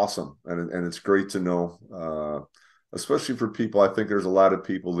 That's awesome, and it's great to know. Especially for people, I think there's a lot of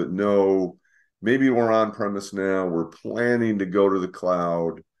people that know maybe we're on premise now, we're planning to go to the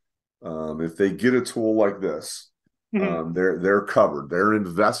cloud. If they get a tool like this, they're covered. Their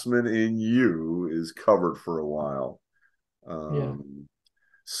investment in you is covered for a while. Yeah.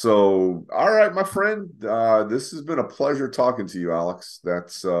 So, all right, my friend, this has been a pleasure talking to you, Alex.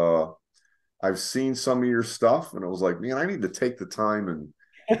 I've seen some of your stuff, and I was like, man, I need to take the time and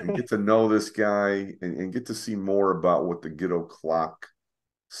get to know this guy and get to see more about what the Gitoqlok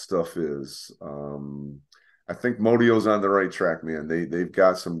stuff is. I think Modio's on the right track, man. They've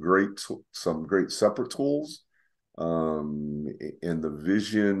got some great separate tools, and the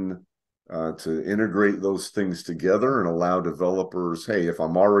vision to integrate those things together and allow developers, hey, if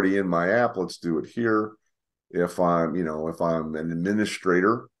I'm already in my app, let's do it here. If I'm an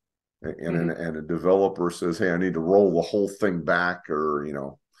administrator, and a developer says, hey, I need to roll the whole thing back,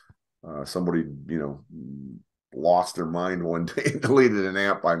 or somebody lost their mind one day and deleted an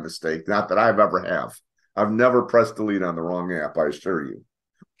app by mistake. Not that I've ever have. I've never pressed delete on the wrong app, I assure you.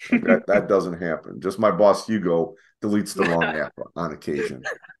 That doesn't happen. Just my boss Hugo deletes the wrong app on occasion,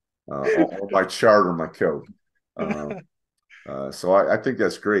 or my chart or my code. So I think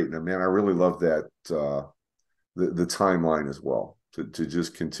that's great, and man, I really love that the timeline as well, to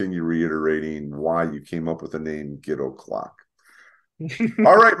just continue reiterating why you came up with the name Gitoqlok.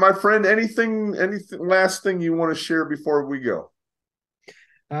 All right, my friend, anything last thing you want to share before we go?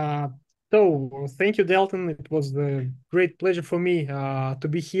 So thank you, Dalton. It was a great pleasure for me to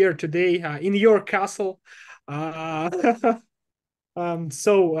be here today in your castle. Install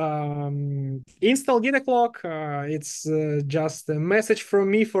Gitoqlok. It's just a message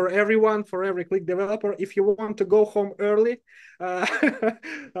from me for everyone, for every Qlik developer. If you want to go home early,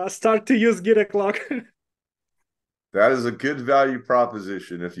 start to use Gitoqlok. That is a good value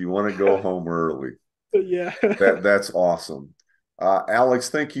proposition if you want to go home early. Yeah. That's awesome. Alex,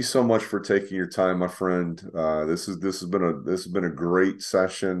 thank you so much for taking your time, my friend. This has been a great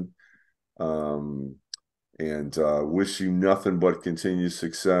session. And wish you nothing but continued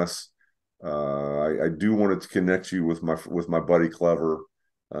success. I do want to connect you with my buddy Clever,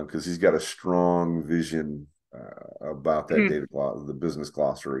 because he's got a strong vision about that data the business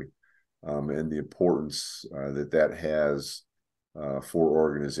glossary, and the importance that has for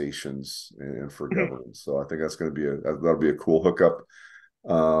organizations and for governance. So I think that'll be a cool hookup.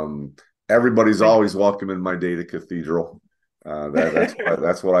 Everybody's always welcome in my data cathedral.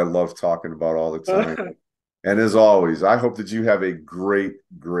 That's what I love talking about all the time. And as always, I hope that you have a great,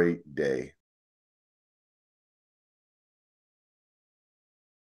 great day.